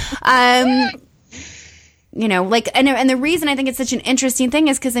 And the reason I think it's such an interesting thing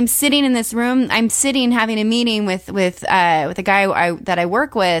is because I'm sitting in this room, having a meeting with a guy that I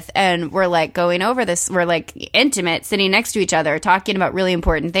work with, and we're like going over this, we're like intimate, sitting next to each other, talking about really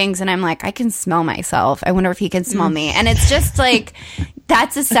important things, and I'm like, I can smell myself. I wonder if he can smell me. And it's just like,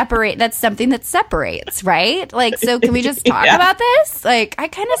 that's something that separates, right? Like, so can we just talk about this? Like, I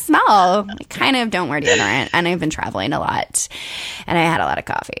kind of smell. I kind of don't wear deodorant, and I've been traveling a lot, and I had a lot of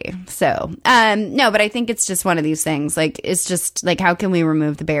coffee. So, no, but I think it's just one of these things. Like, it's just like, how can we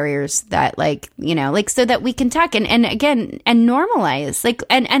remove the barriers that, like, so that we can talk and again, and normalize, like,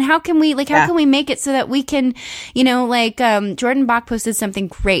 and how can we, like, how can we make it so that we can, Jordan Bach posted something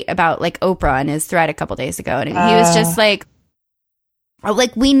great about, like, Oprah in his thread a couple days ago, and he was just like,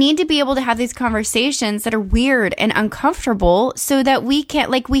 we need to be able to have these conversations that are weird and uncomfortable so that we can't,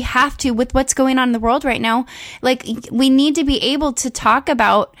 like, we have to, with what's going on in the world right now, like, we need to be able to talk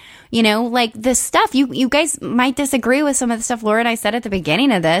about, like, this stuff. You guys might disagree with some of the stuff Laura and I said at the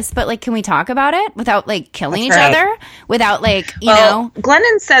beginning of this, but, like, can we talk about it without, like, killing each other? Without, like,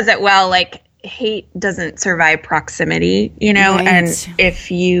 Glennon says it well, like, hate doesn't survive proximity, Right. And if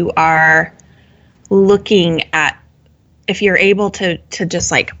you are looking at, if you're able to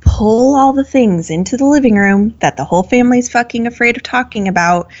just like pull all the things into the living room that the whole family's fucking afraid of talking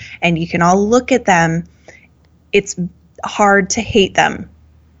about, and you can all look at them, it's hard to hate them.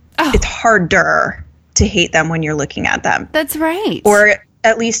 Oh. It's harder to hate them when you're looking at them. That's right. Or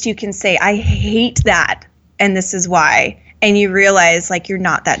at least you can say, I hate that, and this is why. And you realize, like, you're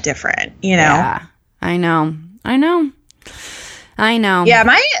not that different, Yeah, I know. Yeah,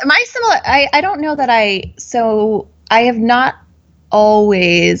 my similar, I don't know that I have not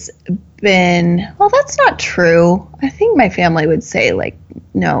always been, well, that's not true. I think my family would say, like,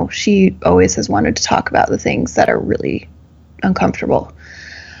 no, she always has wanted to talk about the things that are really uncomfortable.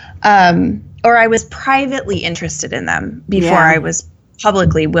 Or I was privately interested in them before I was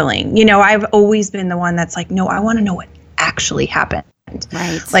publicly willing. I've always been the one that's like, no, I want to know what actually happened.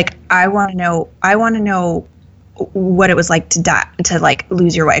 Right. Like, I want to know what it was like to die, to like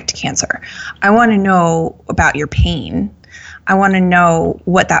lose your wife to cancer. I want to know about your pain. I want to know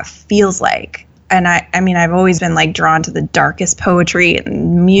what that feels like. And I mean, I've always been like drawn to the darkest poetry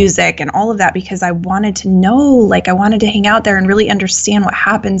and music and all of that because I wanted to know, like, I wanted to hang out there and really understand what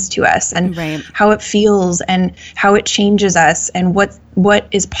happens to us and how it feels and how it changes us and what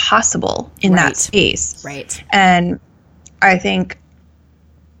is possible in that space. Right. And I think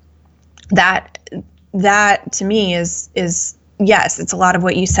that to me is yes, it's a lot of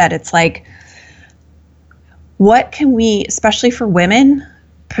what you said. It's like, what can we, especially for women,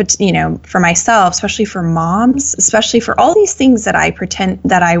 for myself, especially for moms, especially for all these things that I pretend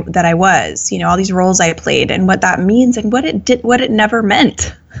that I was, all these roles I played and what that means and what it never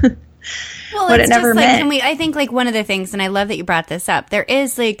meant. Well, what it never meant. I think, like, one of the things, and I love that you brought this up, there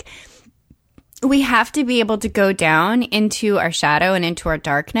is, like, we have to be able to go down into our shadow and into our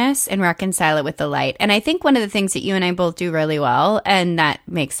darkness and reconcile it with the light. And I think one of the things that you and I both do really well, and that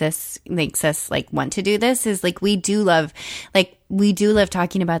makes us like want to do this, is like we do love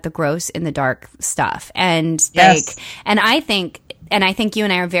talking about the gross and the dark stuff. And yes. and I think you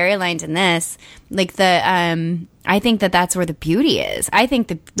and I are very aligned in this. Like I think that that's where the beauty is. I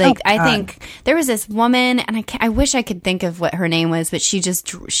think I think there was this woman, and I wish I could think of what her name was, but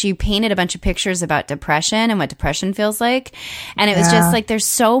she painted a bunch of pictures about depression and what depression feels like. And it was just like, there's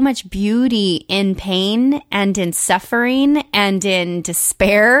so much beauty in pain and in suffering and in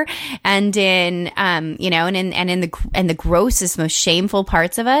despair and in, and in the grossest, most shameful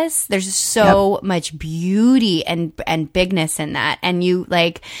parts of us. There's so much beauty and bigness in that. And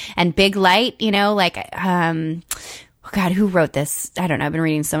and big light, oh God, who wrote this? I don't know. I've been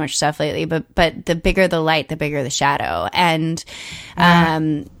reading so much stuff lately, but the bigger the light, the bigger the shadow. And,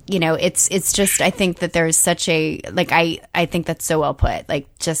 it's just, I think that there's such a, like, I think that's so well put. Like,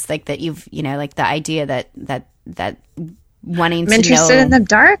 just like that like the idea that wanting to know. I'm interested in the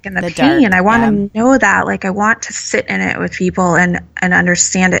dark and the pain. Dark, I want to know that. Like, I want to sit in it with people and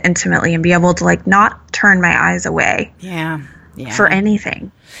understand it intimately and be able to, like, not turn my eyes away. Yeah. For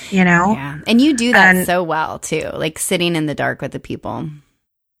anything, Yeah. And you do that so well too, like sitting in the dark with the people.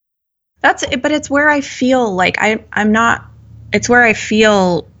 That's it, but it's where I feel like it's where I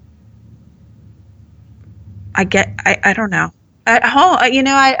feel I don't know. At home,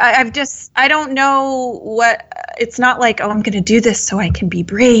 I don't know what, it's not like, I'm going to do this so I can be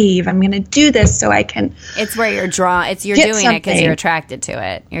brave. I'm going to do this so I can. It's where you're doing something. It because you're attracted to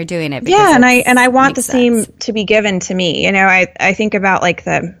it. You're doing it because and I want the same to be given to me. I think about like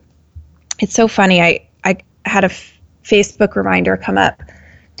it's so funny. I had a Facebook reminder come up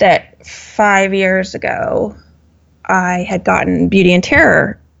that 5 years ago I had gotten Beauty and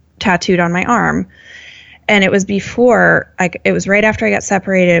Terror tattooed on my arm. And it was before, it was right after I got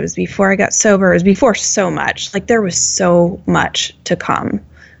separated. It was before I got sober. It was before so much. Like, there was so much to come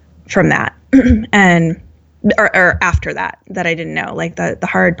from that. And, or after that I didn't know. Like, the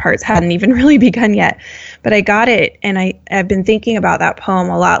hard parts hadn't even really begun yet. But I got it. And I've been thinking about that poem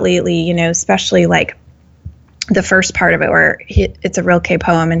a lot lately, especially like the first part of it where it's a Rilke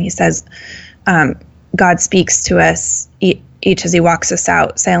poem. And he says, God speaks to us each as he walks us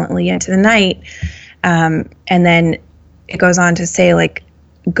out silently into the night. And then it goes on to say, like,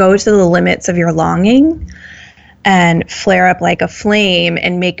 go to the limits of your longing and flare up like a flame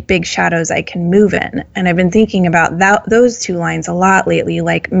and make big shadows I can move in. And I've been thinking about those two lines a lot lately,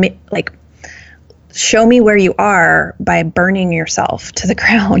 like show me where you are by burning yourself to the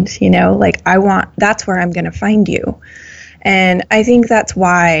ground, like that's where I'm going to find you. And I think that's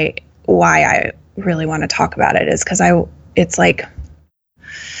why I really want to talk about it, is because I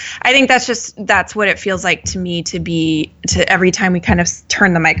think that's what it feels like to me to every time we kind of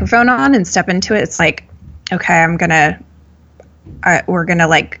turn the microphone on and step into it, it's like, okay, we're going to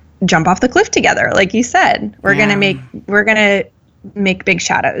like jump off the cliff together. Like you said, we're going to make big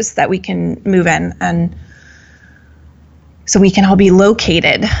shadows that we can move in. And so we can all be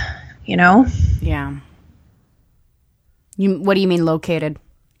located, Yeah. What do you mean located?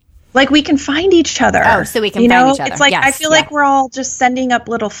 Like, we can find each other. Oh, so we can find each other. It's like, yes, I feel like we're all just sending up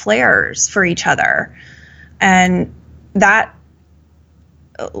little flares for each other. And that,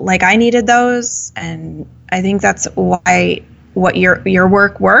 like, I needed those. And I think that's why what your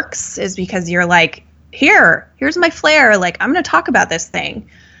work works, is because you're like, here's my flare. Like, I'm going to talk about this thing.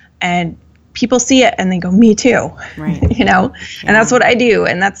 And people see it and they go, me too. Right. And that's what I do.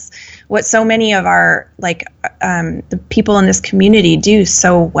 And that's what so many of our, like, the people in this community do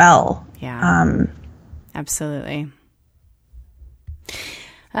so well. Yeah. Absolutely.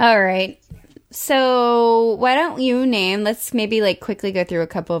 All right. So why don't you let's maybe like quickly go through a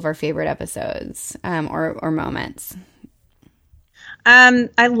couple of our favorite episodes, or moments.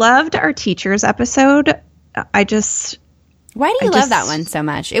 I loved our teachers episode. Why do you love that one so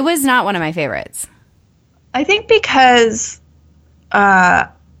much? It was not one of my favorites. I think because I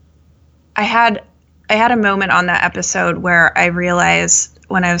had a moment on that episode where I realized,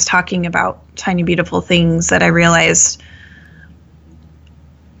 when I was talking about Tiny Beautiful Things, that I realized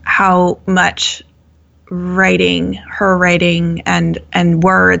how much her writing and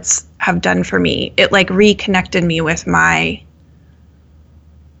words have done for me. It like reconnected me with my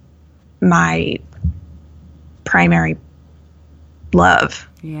primary love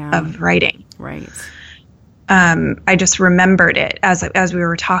of writing. Right. I just remembered it as we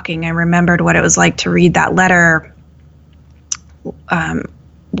were talking. I remembered what it was like to read that letter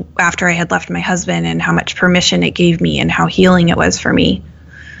after I had left my husband, and how much permission it gave me and how healing it was for me.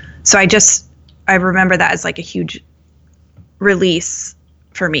 So I remember that as like a huge release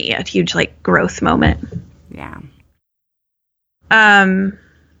for me, a huge like growth moment. Yeah.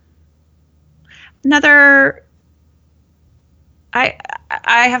 Another, I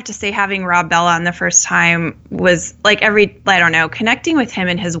have to say, having Rob Bella on the first time was like I don't know, connecting with him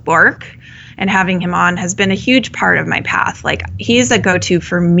and his work and having him on has been a huge part of my path. Like he's a go-to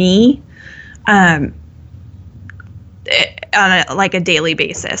for me on a daily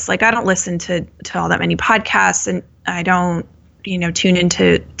basis. Like I don't listen to all that many podcasts, and I don't, tune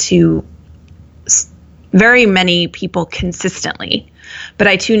into very many people consistently, but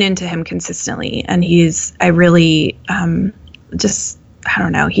I tune into him consistently, and I really just, I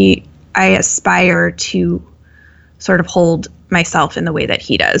don't know, I aspire to sort of hold myself in the way that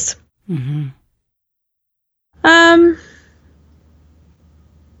he does. Mm-hmm. I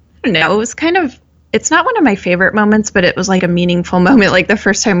don't know, it was kind of, it's not one of my favorite moments, but it was like a meaningful moment. Like the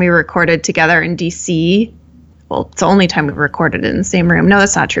first time we recorded together in DC. Well, it's the only time we've recorded in the same room. No,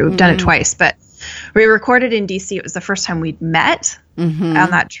 that's not true. We've done it twice, but we recorded in DC. It was the first time we'd met on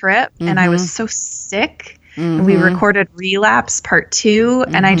that trip, and I was so sick. And we recorded Relapse Part 2,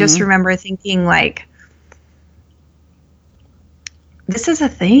 and I just remember thinking, like, this is a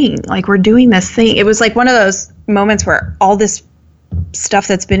thing. Like, we're doing this thing. It was like one of those moments where all this stuff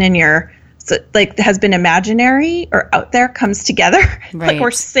that's been in your, like, has been imaginary or out there comes together. Right. Like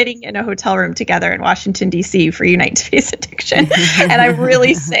we're sitting in a hotel room together in Washington, D.C. for Unite to Face Addiction. And I'm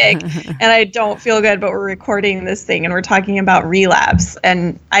really sick and I don't feel good, but we're recording this thing and we're talking about relapse.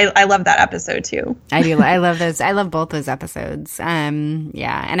 And I love that episode too. I do. I love those. I love both those episodes.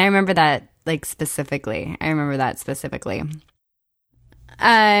 Yeah. And I remember that like specifically. Any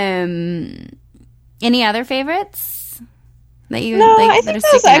other favorites? That you, no, like, I think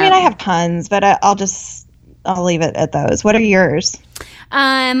those. I mean, I have tons, but I'll leave it at those. What are yours?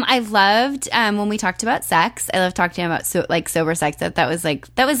 I've loved when we talked about sex. I love talking about sober sex. That was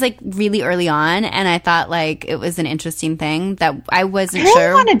really early on, and I thought like it was an interesting thing that I wasn't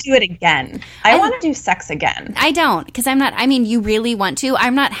sure. I want to do it again. I want to do sex again. I don't, because I'm not. I mean, you really want to.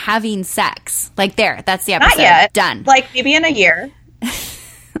 I'm not having sex. Like there, that's the episode. Not yet. Done. Like maybe in a year.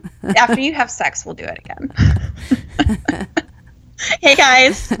 After you have sex, we'll do it again. Hey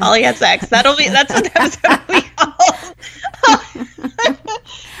guys, Holly had sex. That's what the episode will be called.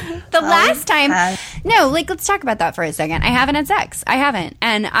 The last time, no, like let's talk about that for a second. I haven't had sex. I haven't,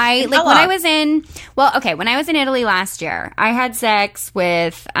 and when I was in Italy last year, I had sex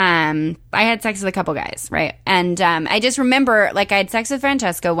with a couple guys, right? And I just remember like I had sex with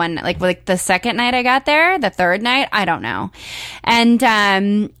Francesco one like the second night I got there, the third night I don't know, and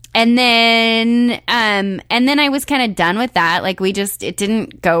then I was kind of done with that. Like it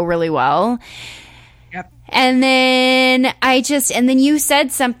didn't go really well. Yep. And then you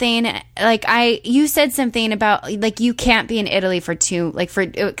said something about like you can't be in Italy because I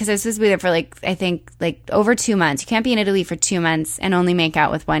was supposed to be there for like I think like over 2 months. You can't be in Italy for 2 months and only make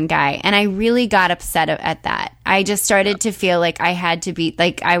out with one guy. And I really got upset at that. I just started to feel like I had to be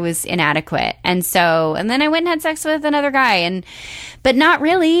like I was inadequate. And then I went and had sex with another guy but not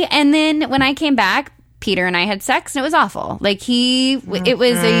really. And then when I came back, Peter and I had sex and it was awful. Like it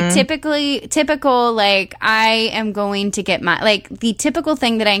was a typical, like I am going to get my, like the typical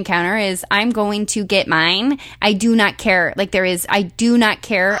thing that I encounter is I'm going to get mine. I do not care. Like I do not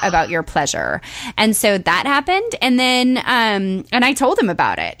care about your pleasure. And so that happened. And then, and I told him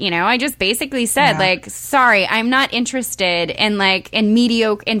about it, I just basically said like, sorry, I'm not interested in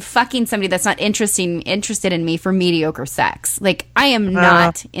fucking somebody that's not interested in me for mediocre sex. Like I am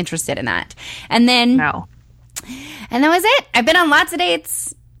not interested in that. And then, and that was it. I've been on lots of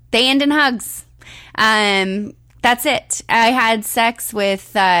dates. They end in hugs. That's it. I had sex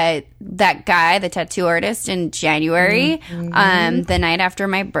with that guy, the tattoo artist, in January. The night after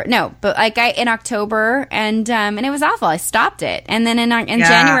my in October, and it was awful. I stopped it, and then in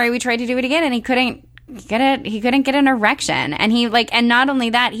January we tried to do it again, and he couldn't get an erection, and and not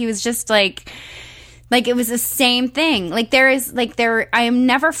only that, he was just like it was the same thing. I am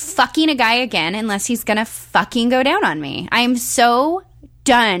never fucking a guy again unless he's gonna fucking go down on me. I am so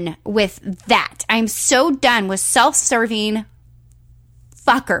done with that. I'm so done with self-serving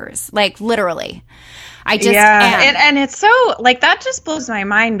fuckers. Like literally. I just am. And it's so like that just blows my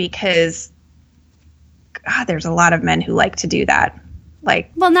mind because God, there's a lot of men who like to do that.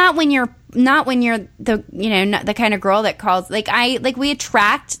 Like, well, not when you're the not the kind of girl that calls we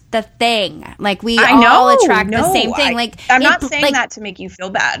attract the thing. Like we all attract the same thing. I'm not saying that to make you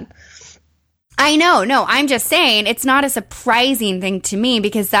feel bad. I know. No, I'm just saying it's not a surprising thing to me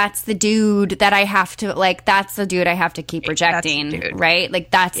because that's the dude that I have to like. That's the dude I have to keep rejecting, right? Like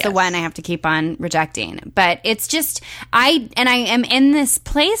that's the one I have to keep on rejecting. But it's just I am in this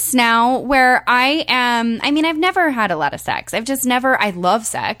place now where I am. I mean, I've never had a lot of sex. I've just never. I love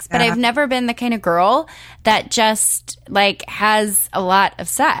sex, but I've never been the kind of girl that just like has a lot of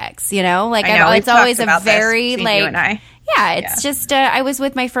sex. You know, like it's always a very like. You and I. Yeah, it's just I was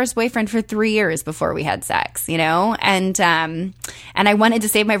with my first boyfriend for 3 years before we had sex, you know, and I wanted to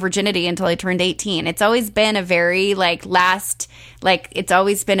save my virginity until I turned 18. It's always been a very it's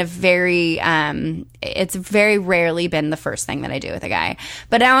always been a very it's very rarely been the first thing that I do with a guy.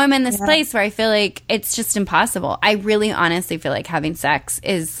 But now I'm in this place where I feel like it's just impossible. I really honestly feel like having sex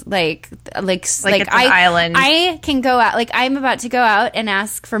is like it's an island. I can go out I'm about to go out and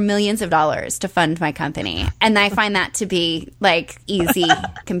ask for millions of dollars to fund my company, and I find that to be like easy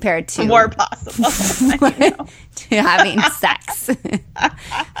compared to more possible to having sex.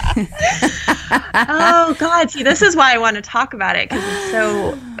 Oh God! See, this is why I want to talk about it because it's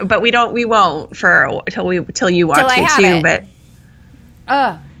so. But we won't till you want to too. But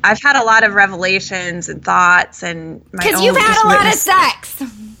I've had a lot of revelations and thoughts, and because you've had a lot of sex.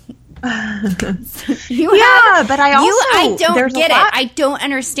 But I don't get it. I don't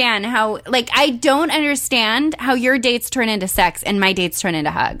understand how your dates turn into sex and my dates turn into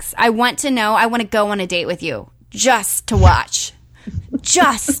hugs. I want to know. I want to go on a date with you just to watch,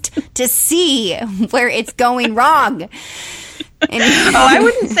 just to see where it's going wrong. I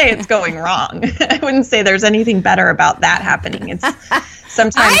wouldn't say it's going wrong. I wouldn't say there's anything better about that happening. It's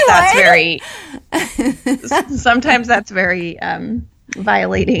sometimes that's very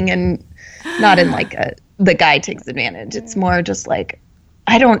violating and not in like the guy takes advantage. It's more just like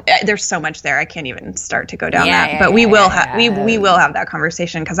there's so much there. I can't even start to go down that, but we will have that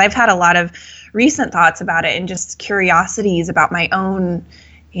conversation because I've had a lot of recent thoughts about it and just curiosities about my own,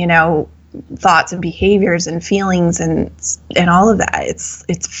 thoughts and behaviors and feelings and all of that.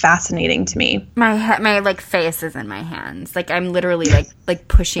 It's fascinating to me. My like face is in my hands. Like I'm literally like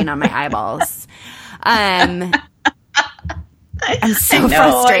pushing on my eyeballs. I'm so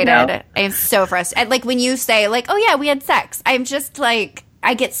frustrated. I am so frustrated. Like when you say like, oh yeah, we had sex. I'm just like,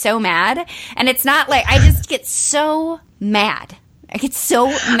 I get so mad. And it's not like, I just get so mad. I get so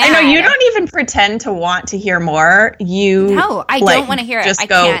mad. I know you don't even pretend to want to hear more. No, I don't want to hear it. Just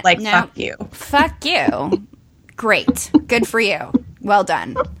go fuck you. Fuck you. Great. Good for you. Well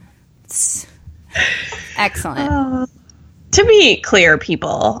done. Excellent. To be clear,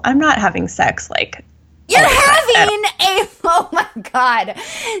 people, I'm not having sex like you're having oh my God.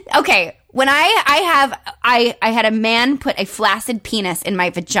 Okay. When I had a man put a flaccid penis in my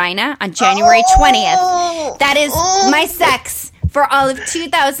vagina on January 20th. That is my sex for all of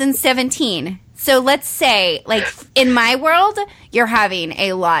 2017. So let's say, like, in my world, you're having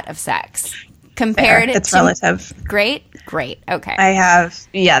a lot of sex. Compared to... It's relative. Great. Okay. I have...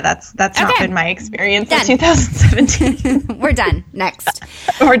 Yeah, that's not been my experience in 2017. We're done. Next.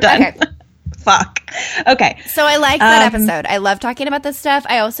 We're done. Okay. Fuck. Okay. So I liked that episode. I love talking about this stuff.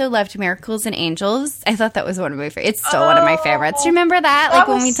 I also loved Miracles and Angels. I thought that was one of my favorites. It's still one of my favorites. Do you remember that? Like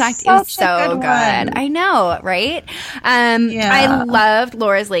when we talked, it was so good. I know, right? I loved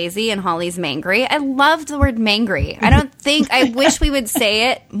Laura's lazy and Holly's mangry. I loved the word mangry. I wish we would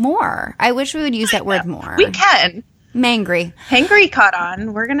say it more. I wish we would use that word more. We can. Mangry. Hangry caught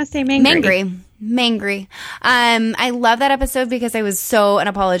on. We're going to say mangry. Mangry. I love that episode because I was so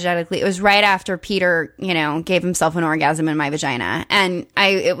unapologetically, it was right after Peter, gave himself an orgasm in my vagina. And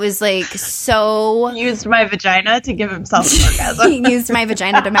it was like so. He used my vagina to give himself an orgasm. He used my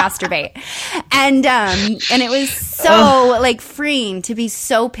vagina to masturbate. And it was so like freeing to be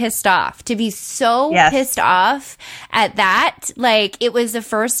so pissed off, pissed off at that. Like it was the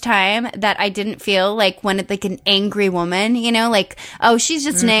first time that I didn't feel like an angry woman, like, oh, she's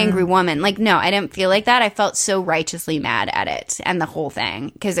just an angry woman. Like, no, I didn't feel like that. I felt so righteously mad at it and the whole thing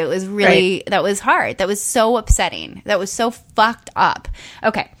because it was really, that was hard. That was so upsetting. That was so fucked up.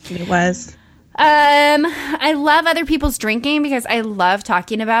 Okay. It was. I love other people's drinking because I love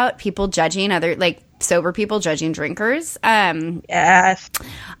talking about people judging other, like, sober people judging drinkers. Yes.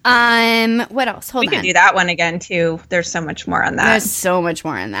 What else? We could do that one again too. There's so much more on that. There's so much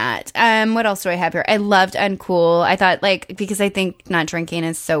more on that. What else do I have here? I loved Uncool. I thought because I think not drinking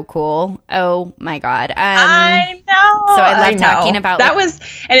is so cool. Oh my God. I know. So I love talking about that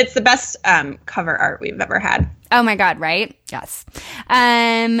and it's the best cover art we've ever had. Oh my God, right? Yes.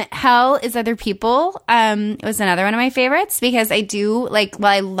 Hell is Other People was another one of my favorites because I do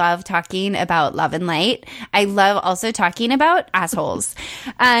I love talking about love and light. I love also talking about assholes.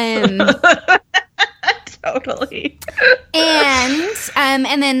 Totally.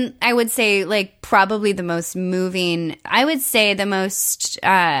 And then I would say, like, probably the most moving. I would say the most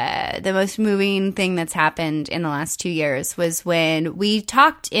moving thing that's happened in the last 2 years was when we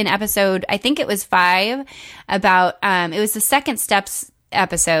talked in episode, I think it was 5, about it was the Second Steps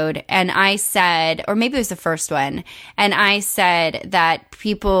episode, and I said, or maybe it was the first one, and I said that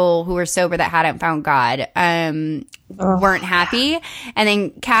people who were sober that hadn't found God weren't happy. And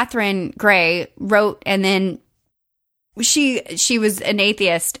then Catherine Gray wrote, and then she was an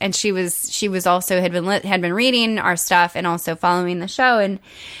atheist, and she was also had been reading our stuff and also following the show, and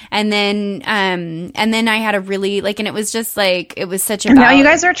then I had a really, like, and it was just like, it was such a now you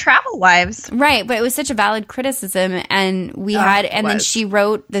guys are travel wives, right? But it was such a valid criticism, and then she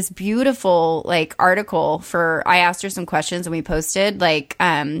wrote this beautiful, like, article for. I asked her some questions, and we posted, like,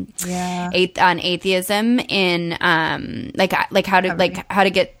 on atheism in like how to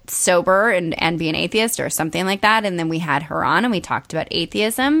get sober and be an atheist or something like that. And then we had her on and we talked about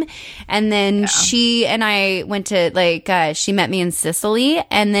atheism, and then she and I went to, like, she met me in Sicily,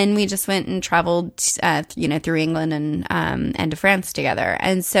 and then we just went and traveled through England and to France together.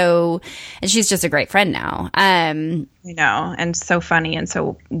 And she's just a great friend now. I know, and so funny and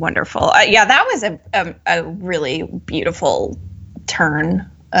so wonderful. That was a really beautiful turn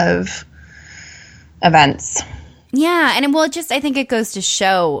of events. Yeah, and I think it goes to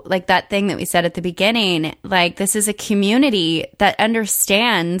show, like, that thing that we said at the beginning, like, this is a community that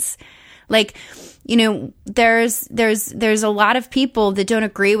understands, like, there's a lot of people that don't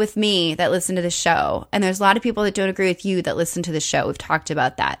agree with me that listen to the show, and there's a lot of people that don't agree with you that listen to the show. We've talked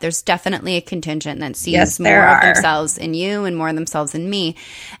about that. There's definitely a contingent that sees more of themselves in you and more of themselves in me.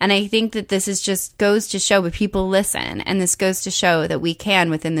 And I think that this is just goes to show, but people listen, and this goes to show that we can,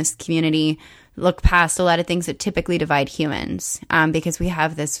 within this community, look past a lot of things that typically divide humans, because we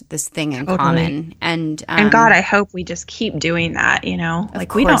have this thing in common. And God, I hope we just keep doing that.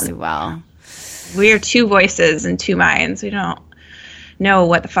 Like, we don't. Well, we are two voices and two minds. We don't know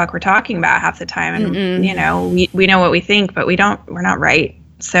what the fuck we're talking about half the time, and we know what we think, but we're not right.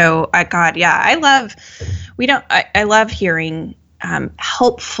 So, I love hearing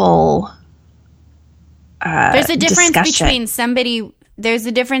helpful. There's a difference discussion. There's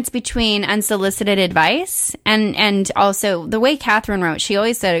a difference between unsolicited advice and also the way Catherine wrote. She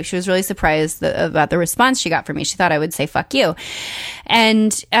always said she was really surprised about the response she got from me. She thought I would say "fuck you,"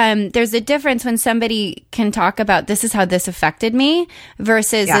 and there's a difference when somebody can talk about, this is how this affected me,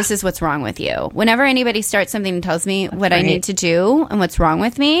 versus this is what's wrong with you. Whenever anybody starts something and tells me what I need to do and what's wrong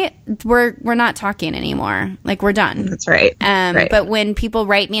with me, we're not talking anymore. Like, we're done. That's right. But when people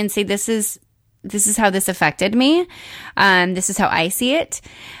write me and say, this is how this affected me. This is how I see it.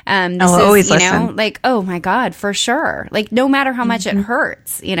 I'll always listen. Like, oh my God, for sure. Like, no matter how much it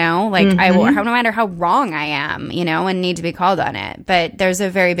hurts, like, no matter how wrong I am, and need to be called on it. But there's a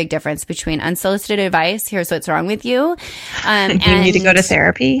very big difference between unsolicited advice. Here's what's wrong with you. You need to go to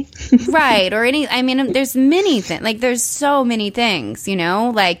therapy. Right. Or there's many things. Like, there's so many things,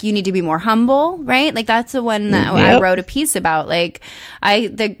 like, you need to be more humble, right? Like, that's the one that I wrote a piece about. Like,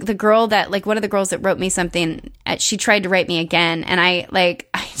 the girl that, like, one of the girls that wrote me something, she tried to write me again, and I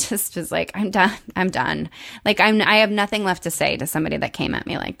just was like, I'm done. Like, I have nothing left to say to somebody that came at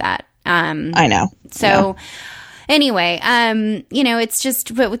me like that. I know. So anyway, it's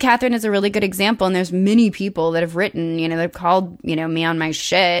just, but Catherine is a really good example, and there's many people that have written, they've called, me on my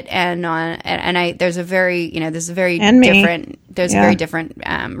shit, and there's a very different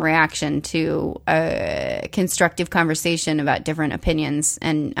reaction to a constructive conversation about different opinions,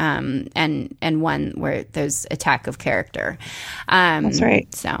 and one where there's attack of character. That's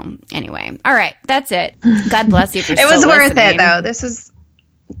right. So anyway, all right, that's it. God bless you for it was still worth listening. it, though. This is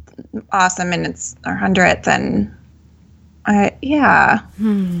awesome, and it's our 100th, and I'm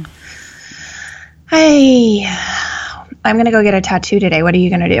gonna go get a tattoo today. What are you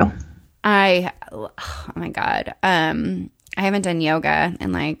gonna do? Oh my God. I haven't done yoga,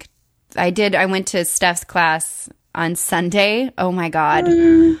 and like, I went to Steph's class on Sunday. Oh my God.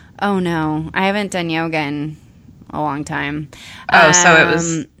 Oh no. I haven't done yoga in a long time. So it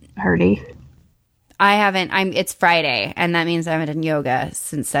was hurty. I haven't. It's Friday, and that means I haven't done yoga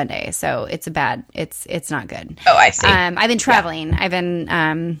since Sunday. So it's it's not good. Oh, I see. I've been traveling. Yeah.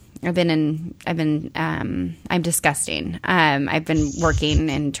 I'm disgusting. I've been working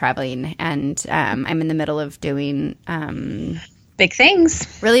and traveling, and I'm in the middle of doing big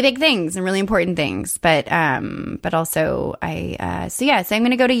things, really big things, and really important things. But also so I'm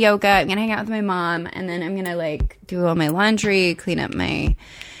gonna go to yoga. I'm gonna hang out with my mom, and then I'm gonna like do all my laundry, clean up my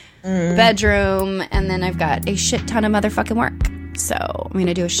bedroom, and then I've got a shit ton of motherfucking work. So I'm going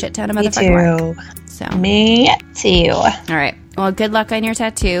to do a shit ton of motherfucking work. So. Me too. All right. Well, good luck on your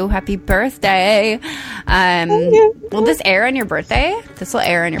tattoo. Happy birthday. Will this air on your birthday? This will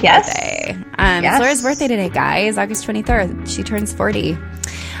air on your birthday. It's Laura's birthday today, guys. August 23rd. She turns 40.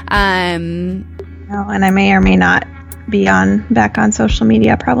 And I may or may not be back on social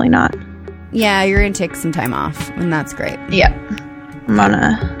media. Probably not. Yeah, you're going to take some time off, and that's great. Yep. I'm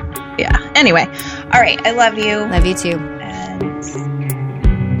gonna, Anyway. All right. I love you. Love you too. And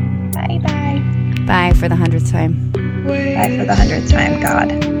bye-bye. Bye for the 100th time. Bye for the 100th time,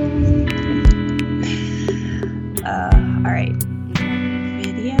 God. All right.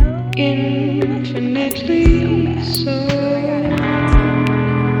 Video. Infinitely so.